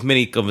 there's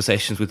many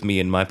conversations with me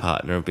and my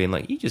partner of being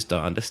like, you just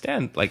don't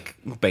understand, like,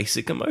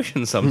 basic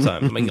emotions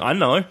sometimes. I mean, I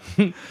know.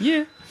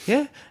 Yeah.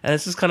 Yeah. And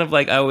it's just kind of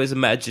like, I always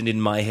imagined in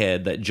my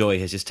head that joy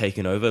has just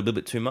taken over a little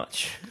bit too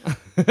much.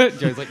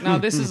 Joe's like, no,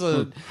 this is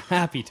a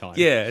happy time.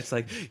 Yeah, it's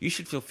like, you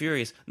should feel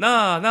furious.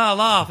 Nah,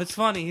 laugh. It's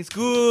funny. It's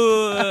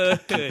good.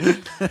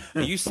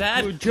 Are you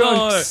sad? Good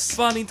jokes.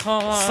 No, funny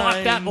time.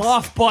 Slap that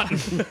laugh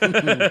button.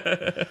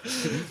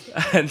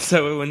 And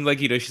so when, like,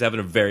 she's having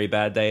a very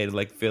bad day and,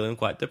 like, feeling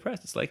quite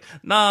depressed, it's like,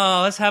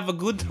 nah, let's have a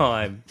good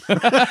time.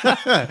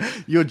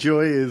 Your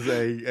joy is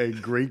a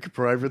Greek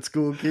private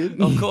school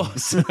kid? Of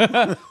course.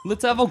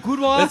 Let's have a good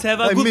one. Let's have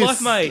a I good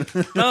miss- life,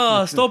 mate.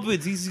 Nah, stop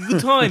it. It's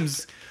good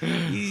times.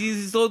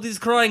 He's all this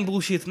crying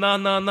bullshit.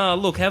 Nah.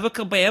 Look, have a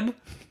kebab.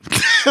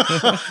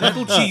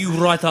 That'll cheer you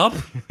right up.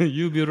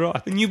 You'll be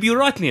right. And you'll be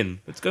right then.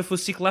 Let's go for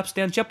 6 laps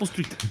down Chapel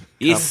Street.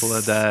 Yes. Couple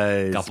of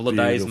days. Couple of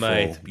days, Beautiful.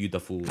 mate.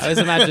 Beautiful. I was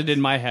imagined in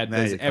my head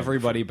there's you come.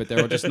 everybody, but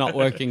they're all just not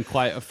working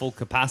quite a full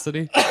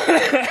capacity. So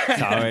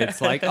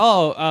it's like,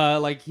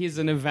 like here's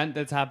an event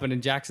that's happened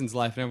in Jackson's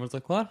life, and everyone's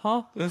like, what?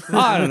 Huh?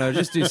 I don't know,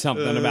 just do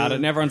something about it.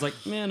 And everyone's like,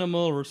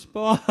 minimal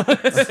response.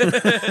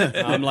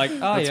 I'm like,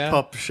 oh Let's yeah.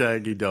 pop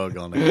Shaggy Dog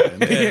on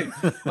it.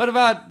 What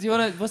about, do you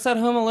want to, what's that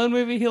Home Alone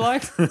movie he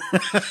likes?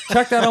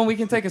 Chuck that on, we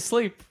can take a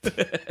sleep.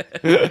 This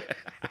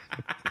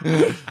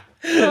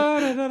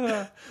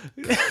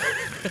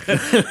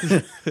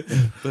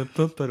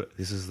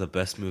is the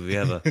best movie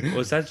ever.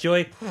 Was that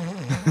Joy?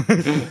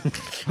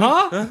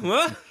 Huh?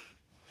 What?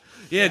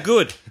 Yeah,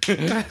 good.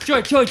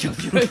 Joy.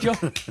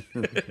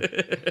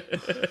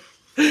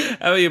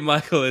 How are you,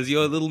 Michael? Is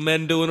your little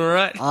man doing all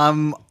right?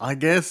 I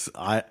guess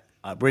when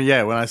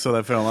I saw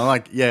that film, I'm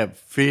like, yeah,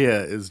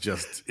 fear is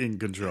just in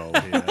control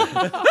here.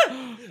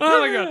 Oh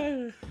my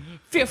god.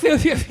 Fear.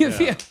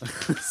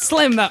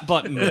 Slam that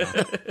button.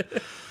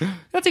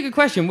 That's a good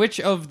question. Which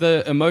of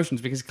the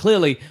emotions, because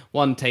clearly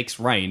one takes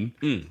rain.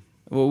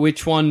 Well,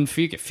 which one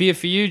for you? Fear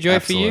for you, joy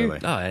Absolutely.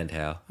 for you? Oh, and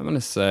how? I'm going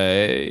to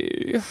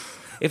say...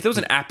 If there was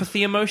an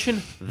apathy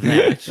emotion,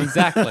 that.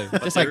 Exactly.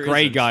 Just that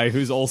grey guy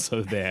who's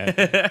also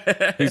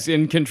there. Who's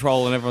in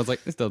control and everyone's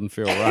like, this doesn't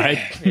feel right.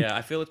 Yeah,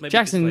 I feel it's maybe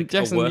Jackson- just like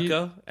Jackson, a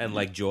worker and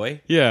like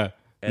Joy. Yeah.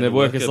 And the the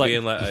worker's worker like...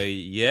 being like,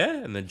 yeah,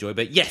 and then Joy,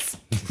 but yes.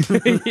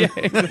 yeah.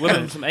 What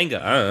about some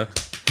anger? I don't know.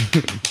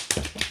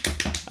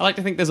 I like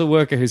to think there's a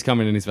worker who's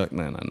coming in and he's like,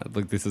 no,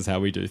 look, this is how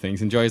we do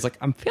things. And Joey's like,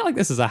 I feel like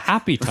this is a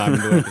happy time.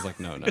 And the worker's like,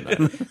 no.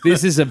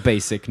 This is a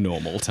basic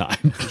normal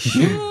time.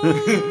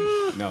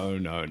 No.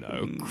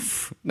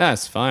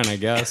 That's fine, I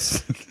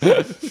guess.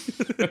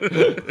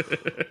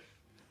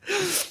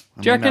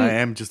 I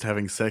am just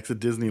having sex at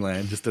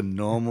Disneyland, just a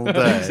normal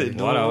day.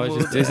 What, I was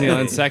just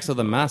Disneyland sex with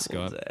a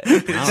mascot.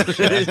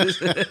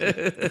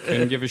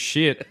 Couldn't give a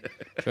shit.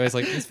 Joey's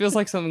like, this feels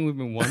like something we've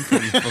been wanting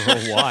for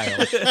a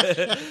while.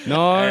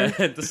 No.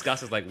 And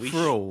Discuss is like,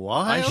 For a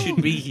while? I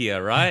should be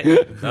here, right?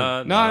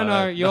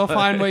 No, you're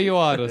fine where you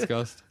are,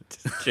 Disgust.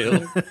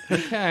 Chill.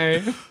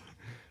 Okay.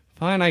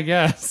 Fine, I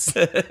guess.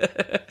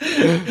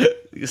 The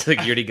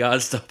security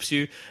guard stops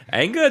you.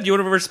 Anger? Do you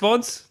want a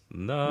response?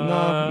 No,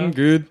 I'm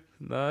good.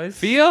 Nice.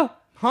 Fear?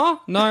 Huh?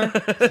 No.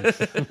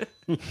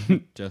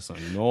 Just a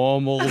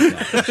normal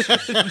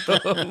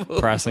day.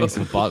 Pressing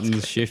some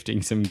buttons,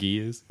 shifting some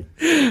gears.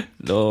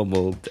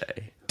 Normal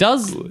day.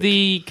 Does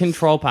the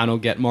control panel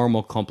get more and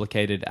more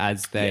complicated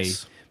as they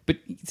Yes. But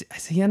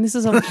see, and this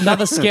is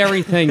another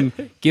scary thing,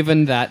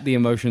 given that the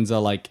emotions are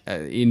like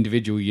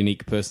individual,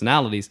 unique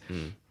personalities.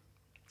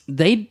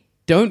 They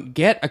don't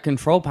get a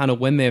control panel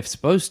when they're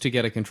supposed to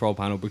get a control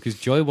panel because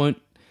Joy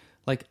won't,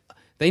 like,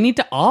 they need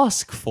to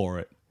ask for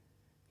it.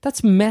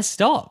 That's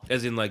messed up.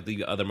 As in, like,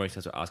 the other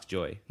emotions have to ask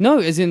Joy. No,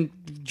 as in,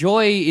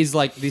 Joy is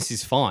like, this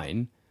is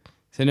fine.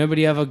 So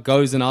nobody ever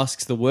goes and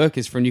asks the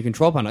workers for a new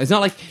control panel. It's not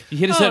like you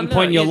hit a certain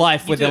point in your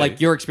life where they're like,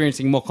 you're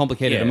experiencing more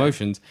complicated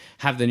emotions,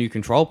 have the new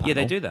control panel. Yeah,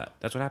 they do that.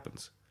 That's what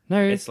happens.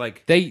 No, It's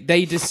like... they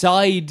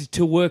decide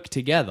to work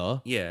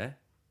together, Yeah.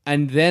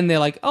 and then they're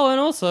like, oh, and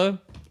also,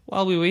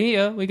 while we were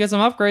here, we got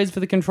some upgrades for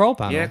the control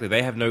panel. Yeah, exactly.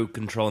 They have no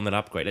control on that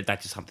upgrade.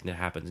 That's just something that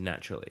happens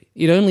naturally.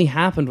 It only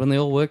happened when they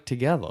all worked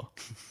together.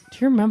 Do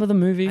you remember the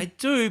movie? I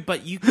do,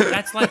 but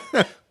that's like...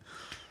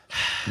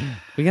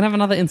 We can have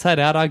another Inside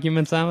Out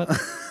argument, Sam.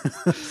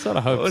 Sort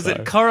of hope What was so.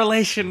 it?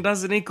 Correlation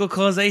doesn't equal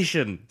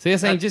causation. So you're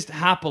saying just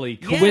happily,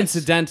 Yes,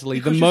 coincidentally,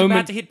 because the she was about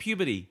moment to hit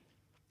puberty.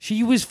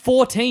 she was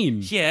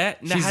 14. Yeah.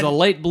 She's a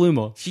late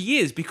bloomer. She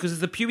is, because of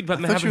the puberty, but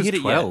I they thought she haven't was hit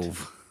it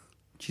 12.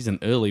 She's an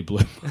early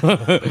bloomer.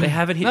 yet. They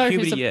haven't hit No,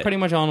 puberty she's yet. pretty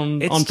much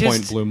on It's point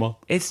just- bloomer.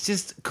 It's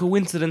just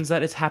coincidence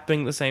that it's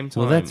happening at the same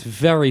time. Well, that's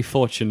very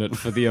fortunate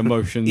for the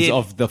emotions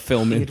of the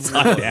film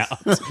Inside Out.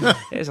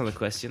 Here's another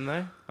question,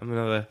 though.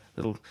 Another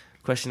little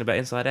question about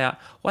Inside Out.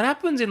 What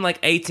happens in, like,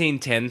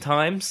 1810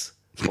 times?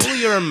 What were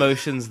your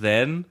emotions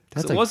then?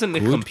 'Cause That's it wasn't a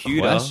good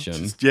computer.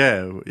 question.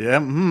 Yeah.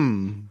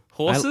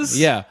 Horses?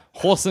 Yeah,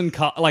 horse and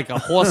car, like a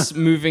horse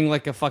moving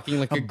like a fucking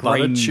like a Butter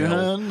grain mill.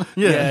 churn.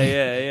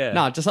 Yeah.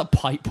 No, just a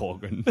pipe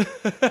organ.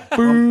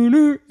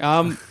 Boo-noo.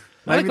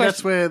 Maybe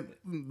that's where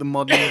the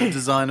modern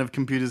design of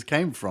computers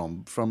came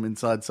from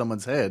inside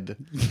someone's head,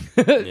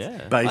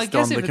 Yeah. based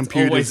on the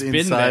computers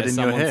inside in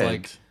your head.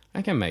 Like,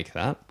 I can make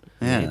that.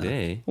 yeah.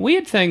 Maybe.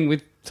 Weird thing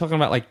with talking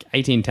about like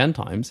 1810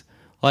 times,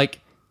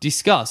 like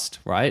disgust,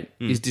 right,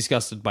 is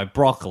disgusted by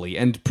broccoli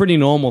and pretty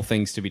normal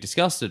things to be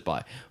disgusted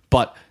by.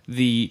 But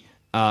the,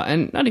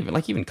 and not even,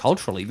 like even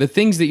culturally, the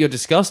things that you're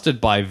disgusted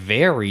by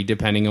vary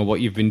depending on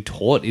what you've been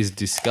taught is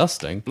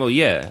disgusting. Well,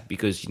 yeah,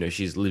 because, you know,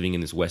 she's living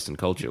in this Western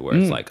culture where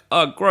it's like,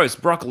 oh, gross,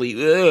 broccoli,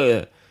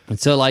 ugh. And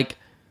so like,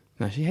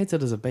 no, she hates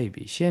it as a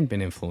baby. She hadn't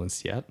been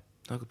influenced yet.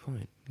 Oh, good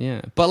point.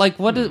 Yeah. But like,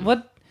 what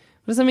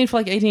does that mean for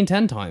like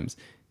 1810 times?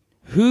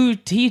 Who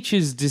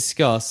teaches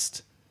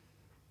disgust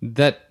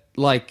that,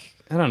 like,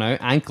 I don't know,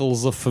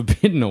 ankles are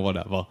forbidden or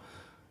whatever?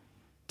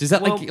 Does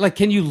that, like,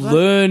 can you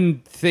learn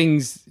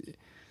things?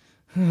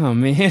 Oh,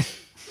 man.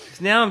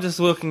 Now I'm just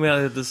working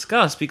about the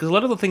disgust, because a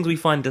lot of the things we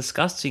find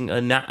disgusting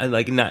are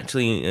like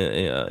naturally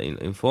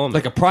informed.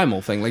 Like a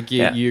primal thing. Like,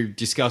 Yeah. you're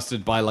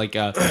disgusted by, like,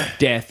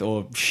 death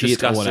or shit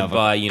disgusted or whatever.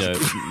 by, you know,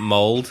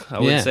 mold, I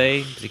would Yeah.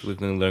 say. Particularly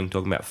when we're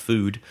talking about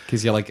food.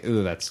 Because you're like,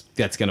 ooh, that's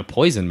going to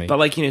poison me. But,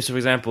 like, you know, so for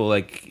example,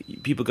 like,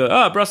 people go,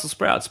 oh, Brussels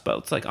sprouts. But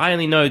it's like, I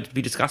only know to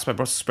be disgusted by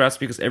Brussels sprouts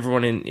because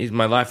everyone in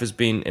my life has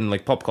been in,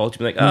 like, pop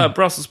culture, like, oh,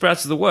 Brussels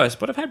sprouts are the worst.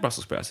 But I've had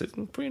Brussels sprouts. It's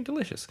pretty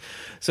delicious.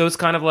 So it's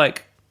kind of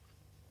like,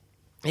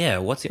 yeah,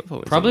 what's the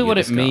influence? Probably on your what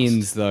it disgust?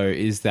 means, though,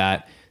 is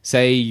that,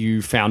 say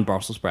you found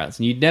Brussels sprouts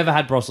and you'd never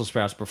had Brussels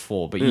sprouts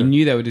before, but you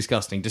knew they were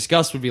disgusting.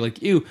 Disgust would be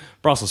like, ew,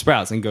 Brussels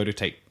sprouts, and go to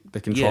take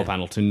the control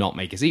panel to not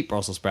make us eat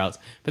Brussels sprouts.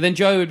 But then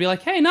Joe would be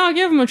like, hey, no,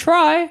 give them a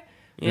try.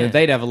 Yeah. And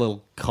they'd have a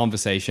little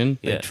conversation.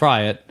 They'd Yeah.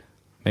 try it.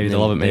 Maybe they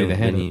love it, maybe they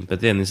hate it. But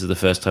then this is the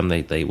first time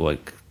they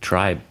like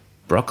try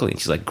broccoli, and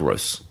she's like,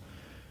 gross.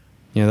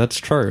 Yeah, that's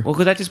true. Well,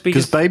 could that just be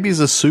Because just babies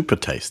are super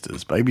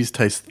tasters. Babies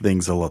taste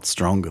things a lot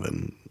stronger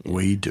than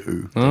we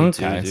do.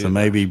 Okay. So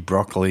maybe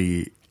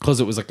broccoli. Because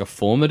it was like a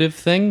formative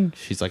thing.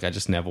 She's like, I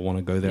just never want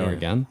to go there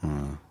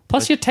again.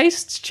 Plus, your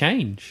tastes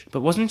change.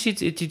 But wasn't she?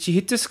 Did she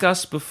hit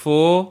disgust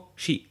before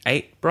she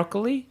ate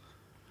broccoli,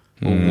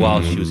 or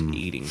while she was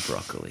eating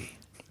broccoli?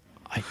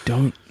 I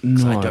don't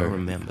know. I don't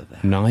remember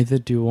that. Neither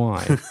do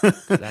I.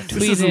 That's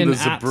This isn't the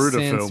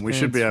Zapruder film. We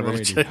should be able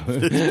to check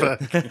this, but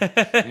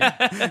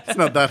it's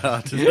not that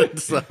hard to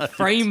decide.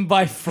 Frame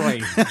by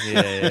frame.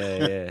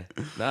 yeah.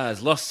 Nah,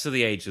 it's lost to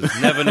the ages.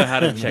 Never know how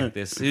to check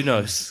this. Who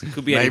knows?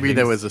 Could be Maybe anything.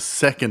 there was a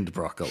second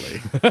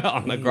broccoli.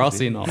 On the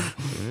grassy knoll.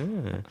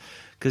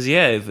 Because,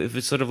 yeah, if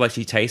it's sort of like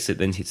she tastes it,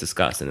 then it's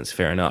disgust, and it's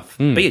fair enough.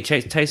 But yeah,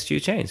 taste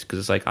you change. Because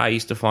it's like, I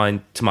used to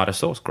find tomato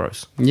sauce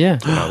gross Yeah.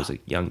 when I was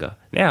like, younger.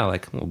 Now,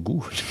 like, well,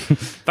 good. In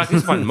fact, I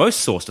used to find most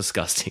sauce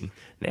disgusting.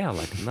 Now,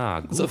 like, nah,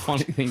 good. It's a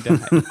funny thing to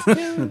hate.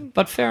 Yeah,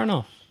 but fair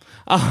enough.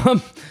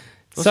 Also,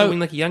 So when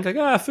like younger,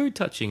 like, food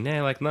touching.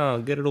 Now, like,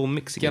 no, get it all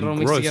mixed get it all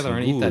mixed gross together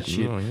and eat that good.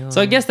 shit. No, yeah. So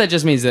I guess that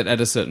just means that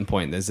at a certain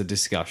point there's a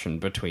discussion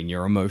between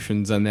your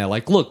emotions and they're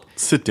like, look,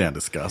 Sit down,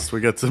 discuss. We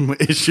got some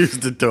issues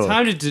to talk.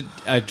 time to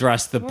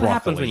address the What broccoli.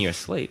 happens when you're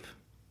asleep?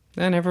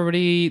 And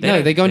everybody... They no,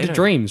 don't- they go they into don't-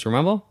 dreams,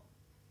 remember?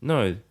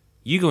 No,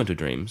 you go into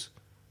dreams,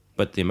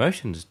 but the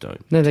emotions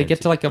don't. No, they tend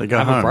get to like They go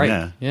have a home, break.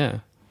 yeah.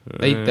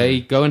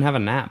 They go and have a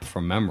nap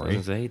from memory.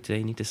 Do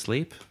they need to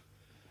sleep?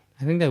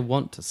 I think they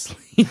want to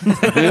sleep.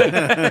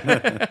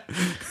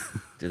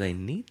 Do they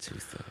need to,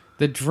 though?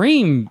 The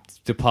dream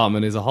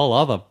department is a whole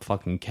other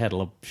fucking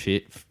kettle of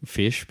shit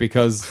fish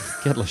because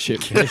kettle of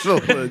shit fish.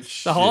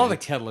 It's a whole other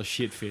kettle of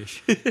shit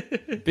fish.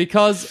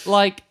 Because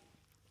like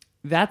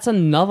that's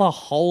another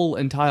whole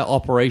entire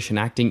operation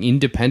acting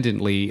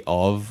independently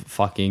of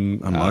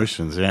fucking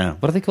Emotions, yeah.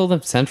 what do they call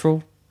them?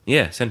 Central?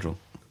 Yeah, central.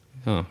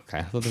 Oh, okay.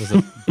 I thought there was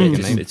a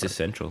bigger name. It's just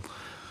central.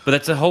 But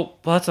that's the whole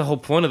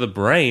point of the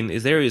brain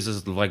is there is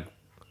just like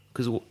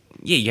because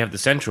you have the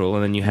central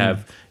and then you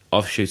have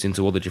offshoots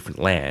into all the different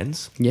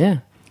lands. Yeah.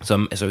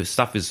 So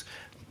stuff is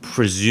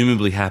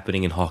presumably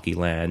happening in hockey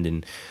land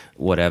and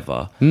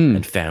whatever,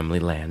 and family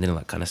land and all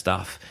that kind of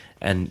stuff.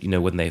 And,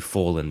 when they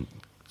fall and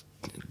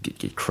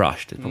get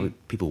crushed, there's probably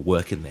people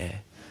working there.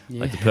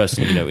 Yeah. Like the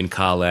person, in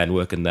car land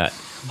working that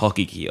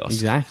hockey kiosk.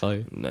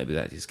 Exactly. Maybe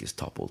that just gets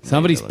toppled.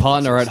 Somebody's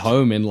partner at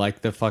home in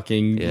like the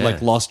fucking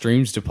like Lost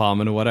Dreams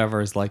department or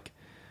whatever is like,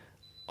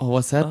 oh,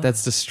 what's that?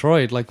 That's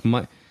destroyed. Like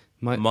my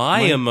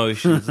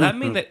emotions. Does that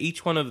mean that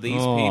each one of these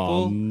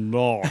people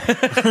no.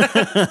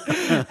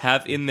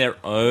 have in their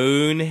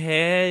own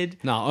head?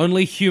 No,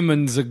 only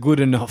humans are good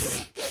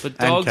enough. But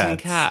dogs and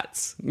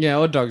cats. Yeah,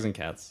 or dogs and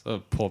cats. Or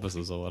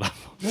porpoises or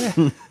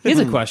whatever. Here's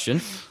a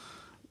question.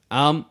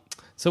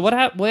 So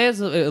where's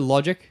the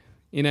logic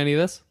in any of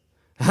this?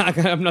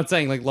 I'm not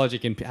saying like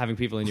logic in having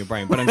people in your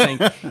brain, but I'm saying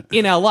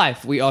in our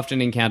life, we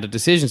often encounter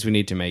decisions we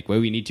need to make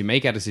where we need to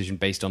make our decision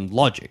based on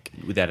logic.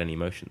 Without any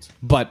emotions.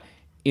 But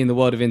in the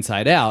world of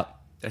Inside Out,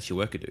 that's your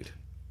worker dude.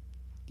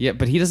 Yeah,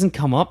 but he doesn't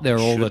come up there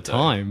all the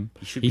time.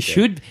 He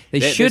should. They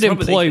should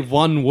employ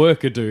one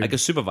worker dude, like a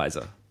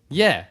supervisor.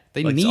 Yeah,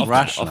 they need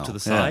off to the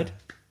side.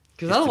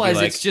 Because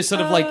otherwise, it's just sort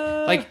of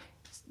like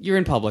you're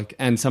in public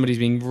and somebody's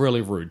being really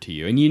rude to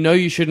you, and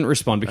you shouldn't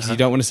respond because you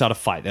don't want to start a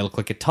fight. They look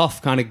like a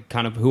tough kind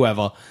of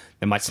whoever.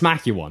 They might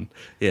smack you one.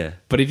 Yeah.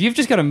 But if you've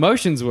just got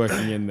emotions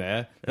working in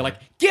there, they're like,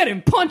 get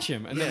him, punch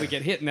him. And then we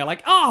get hit and they're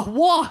like,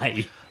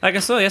 why? Like I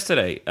saw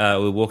yesterday, we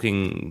were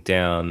walking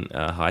down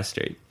High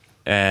Street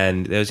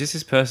and there was just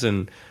this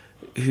person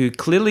who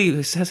clearly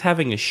was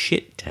having a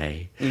shit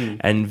day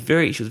and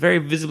she was very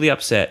visibly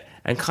upset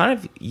and kind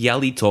of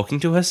yelly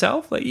talking to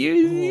herself. Like, why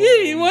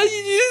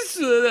did you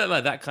do that?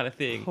 Like that kind of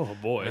thing. Oh,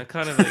 boy. And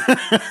kind of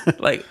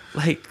like,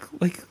 like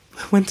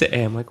went to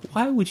Am, like,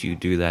 why would you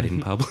do that in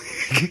public?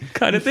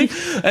 kind of thing.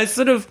 It's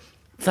sort of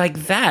like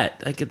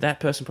that. Like that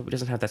person probably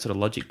doesn't have that sort of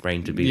logic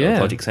brain to be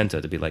logic center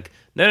to be like,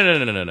 no.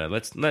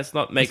 Let's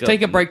not make. Let's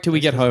take a break till we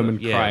get home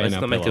and cry. Let's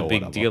not make a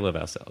big deal of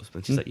ourselves.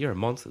 And she's like, you're a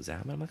monster,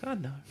 Zam. I'm like, oh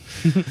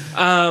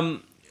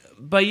no.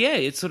 But yeah,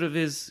 it sort of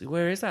is.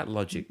 Where is that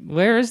logic?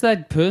 Where is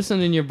that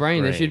person in your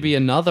brain? There should be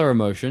another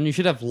emotion. You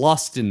should have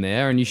lust in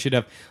there, and you should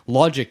have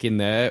logic in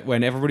there.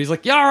 When everybody's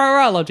like, yeah, rah,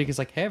 rah. Logic is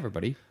like, hey,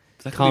 everybody.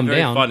 That calm could be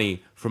very down.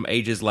 funny from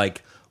ages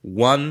like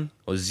 1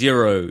 or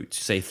 0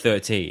 to say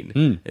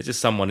 13. There's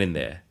just someone in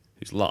there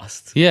who's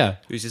lost. Yeah.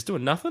 Who's just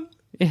doing nothing.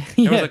 Yeah.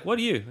 Everyone's like, what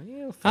are you?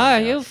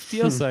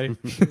 You'll say.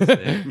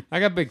 I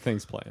got big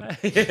things planned.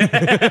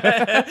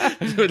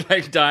 With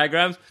like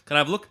diagrams. Can I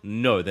have a look?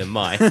 No, they're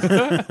mine.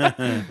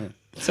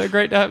 So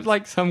great to have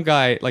like some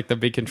guy, like the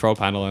big control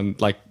panel,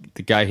 and like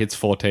the guy hits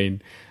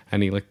 14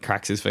 and he like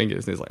cracks his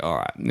fingers and he's like, all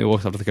right. And he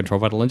walks up to the control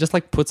panel and just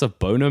like puts a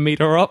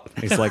bonometer up.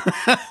 He's like,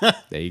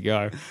 there you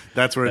go.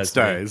 That's where it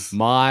stays.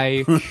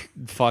 My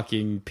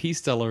fucking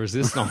piece de la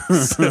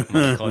resistance.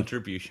 My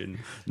contribution.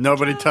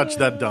 Nobody touched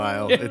that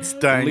dial. It's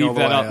staying Leave all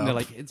the that way up. up. And they're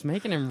like, it's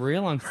making him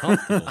real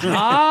uncomfortable.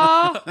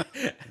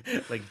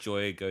 Like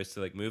Joy goes to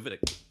like move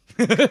it.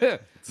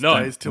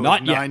 Stays till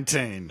not it's yet.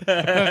 19.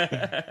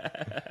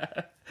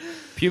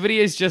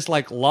 Puberty is just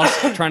like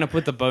lust trying to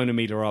put the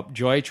bonometer up.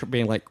 Joy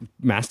being like,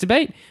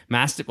 masturbate?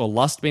 Or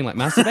lust being like,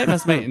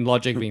 masturbate? And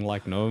logic being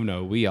like,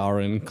 no, we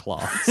are in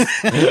class.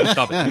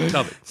 Stop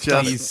it.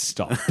 Please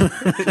stop.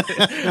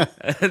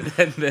 And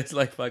then there's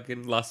like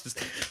fucking lust just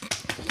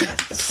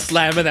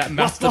slamming that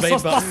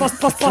masturbate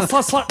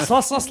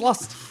button.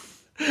 Lust.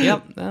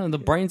 Yep, the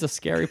brain's a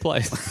scary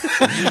place.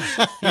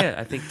 Yeah,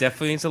 I think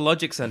definitely it's a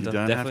logic center. You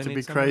don't definitely have to be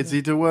needs someone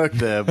crazy to work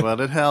there, but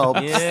it helps.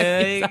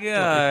 there you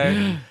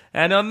go.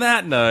 And on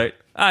that note,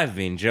 I've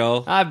been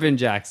Joel. I've been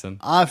Jackson.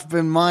 I've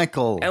been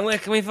Michael. And where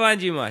can we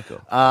find you,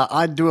 Michael?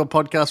 I do a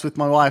podcast with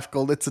my wife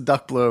called It's a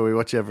Duck Blur. We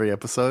watch every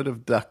episode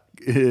of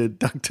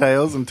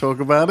DuckTales and talk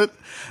about it.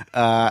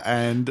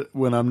 And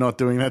when I'm not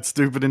doing that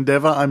stupid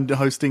endeavor, I'm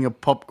hosting a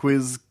pop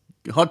quiz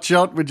Hot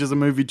Shot, which is a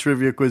movie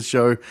trivia quiz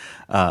show,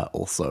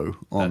 also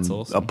on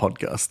a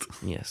podcast.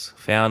 Yes,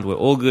 found where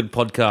all good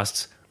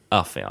podcasts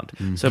are found.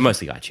 So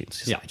mostly iTunes.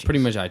 Just Yeah, iTunes. pretty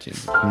much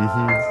iTunes.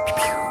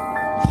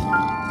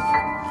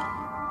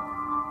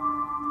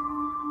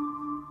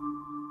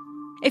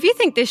 If you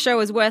think this show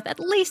is worth at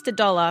least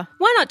 $1,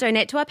 why not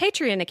donate to our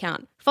Patreon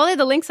account? Follow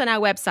the links on our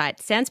website,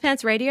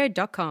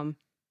 sanspantsradio.com.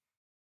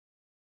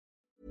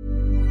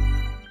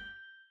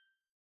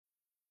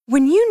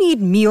 When you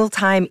need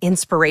mealtime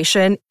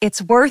inspiration, it's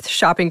worth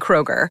shopping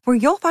Kroger, where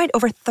you'll find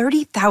over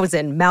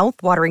 30,000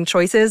 mouth-watering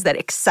choices that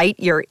excite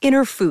your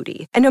inner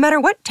foodie. And no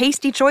matter what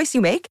tasty choice you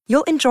make,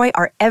 you'll enjoy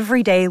our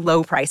everyday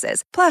low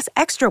prices, plus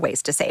extra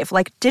ways to save,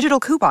 like digital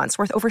coupons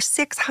worth over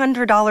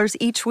 $600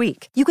 each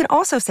week. You can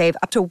also save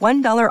up to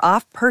 $1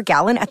 off per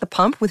gallon at the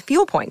pump with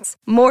fuel points.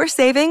 More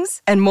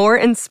savings and more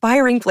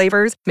inspiring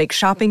flavors make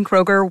shopping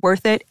Kroger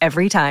worth it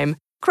every time.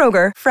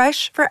 Kroger,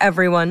 fresh for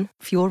everyone.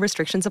 Fuel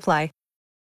restrictions apply.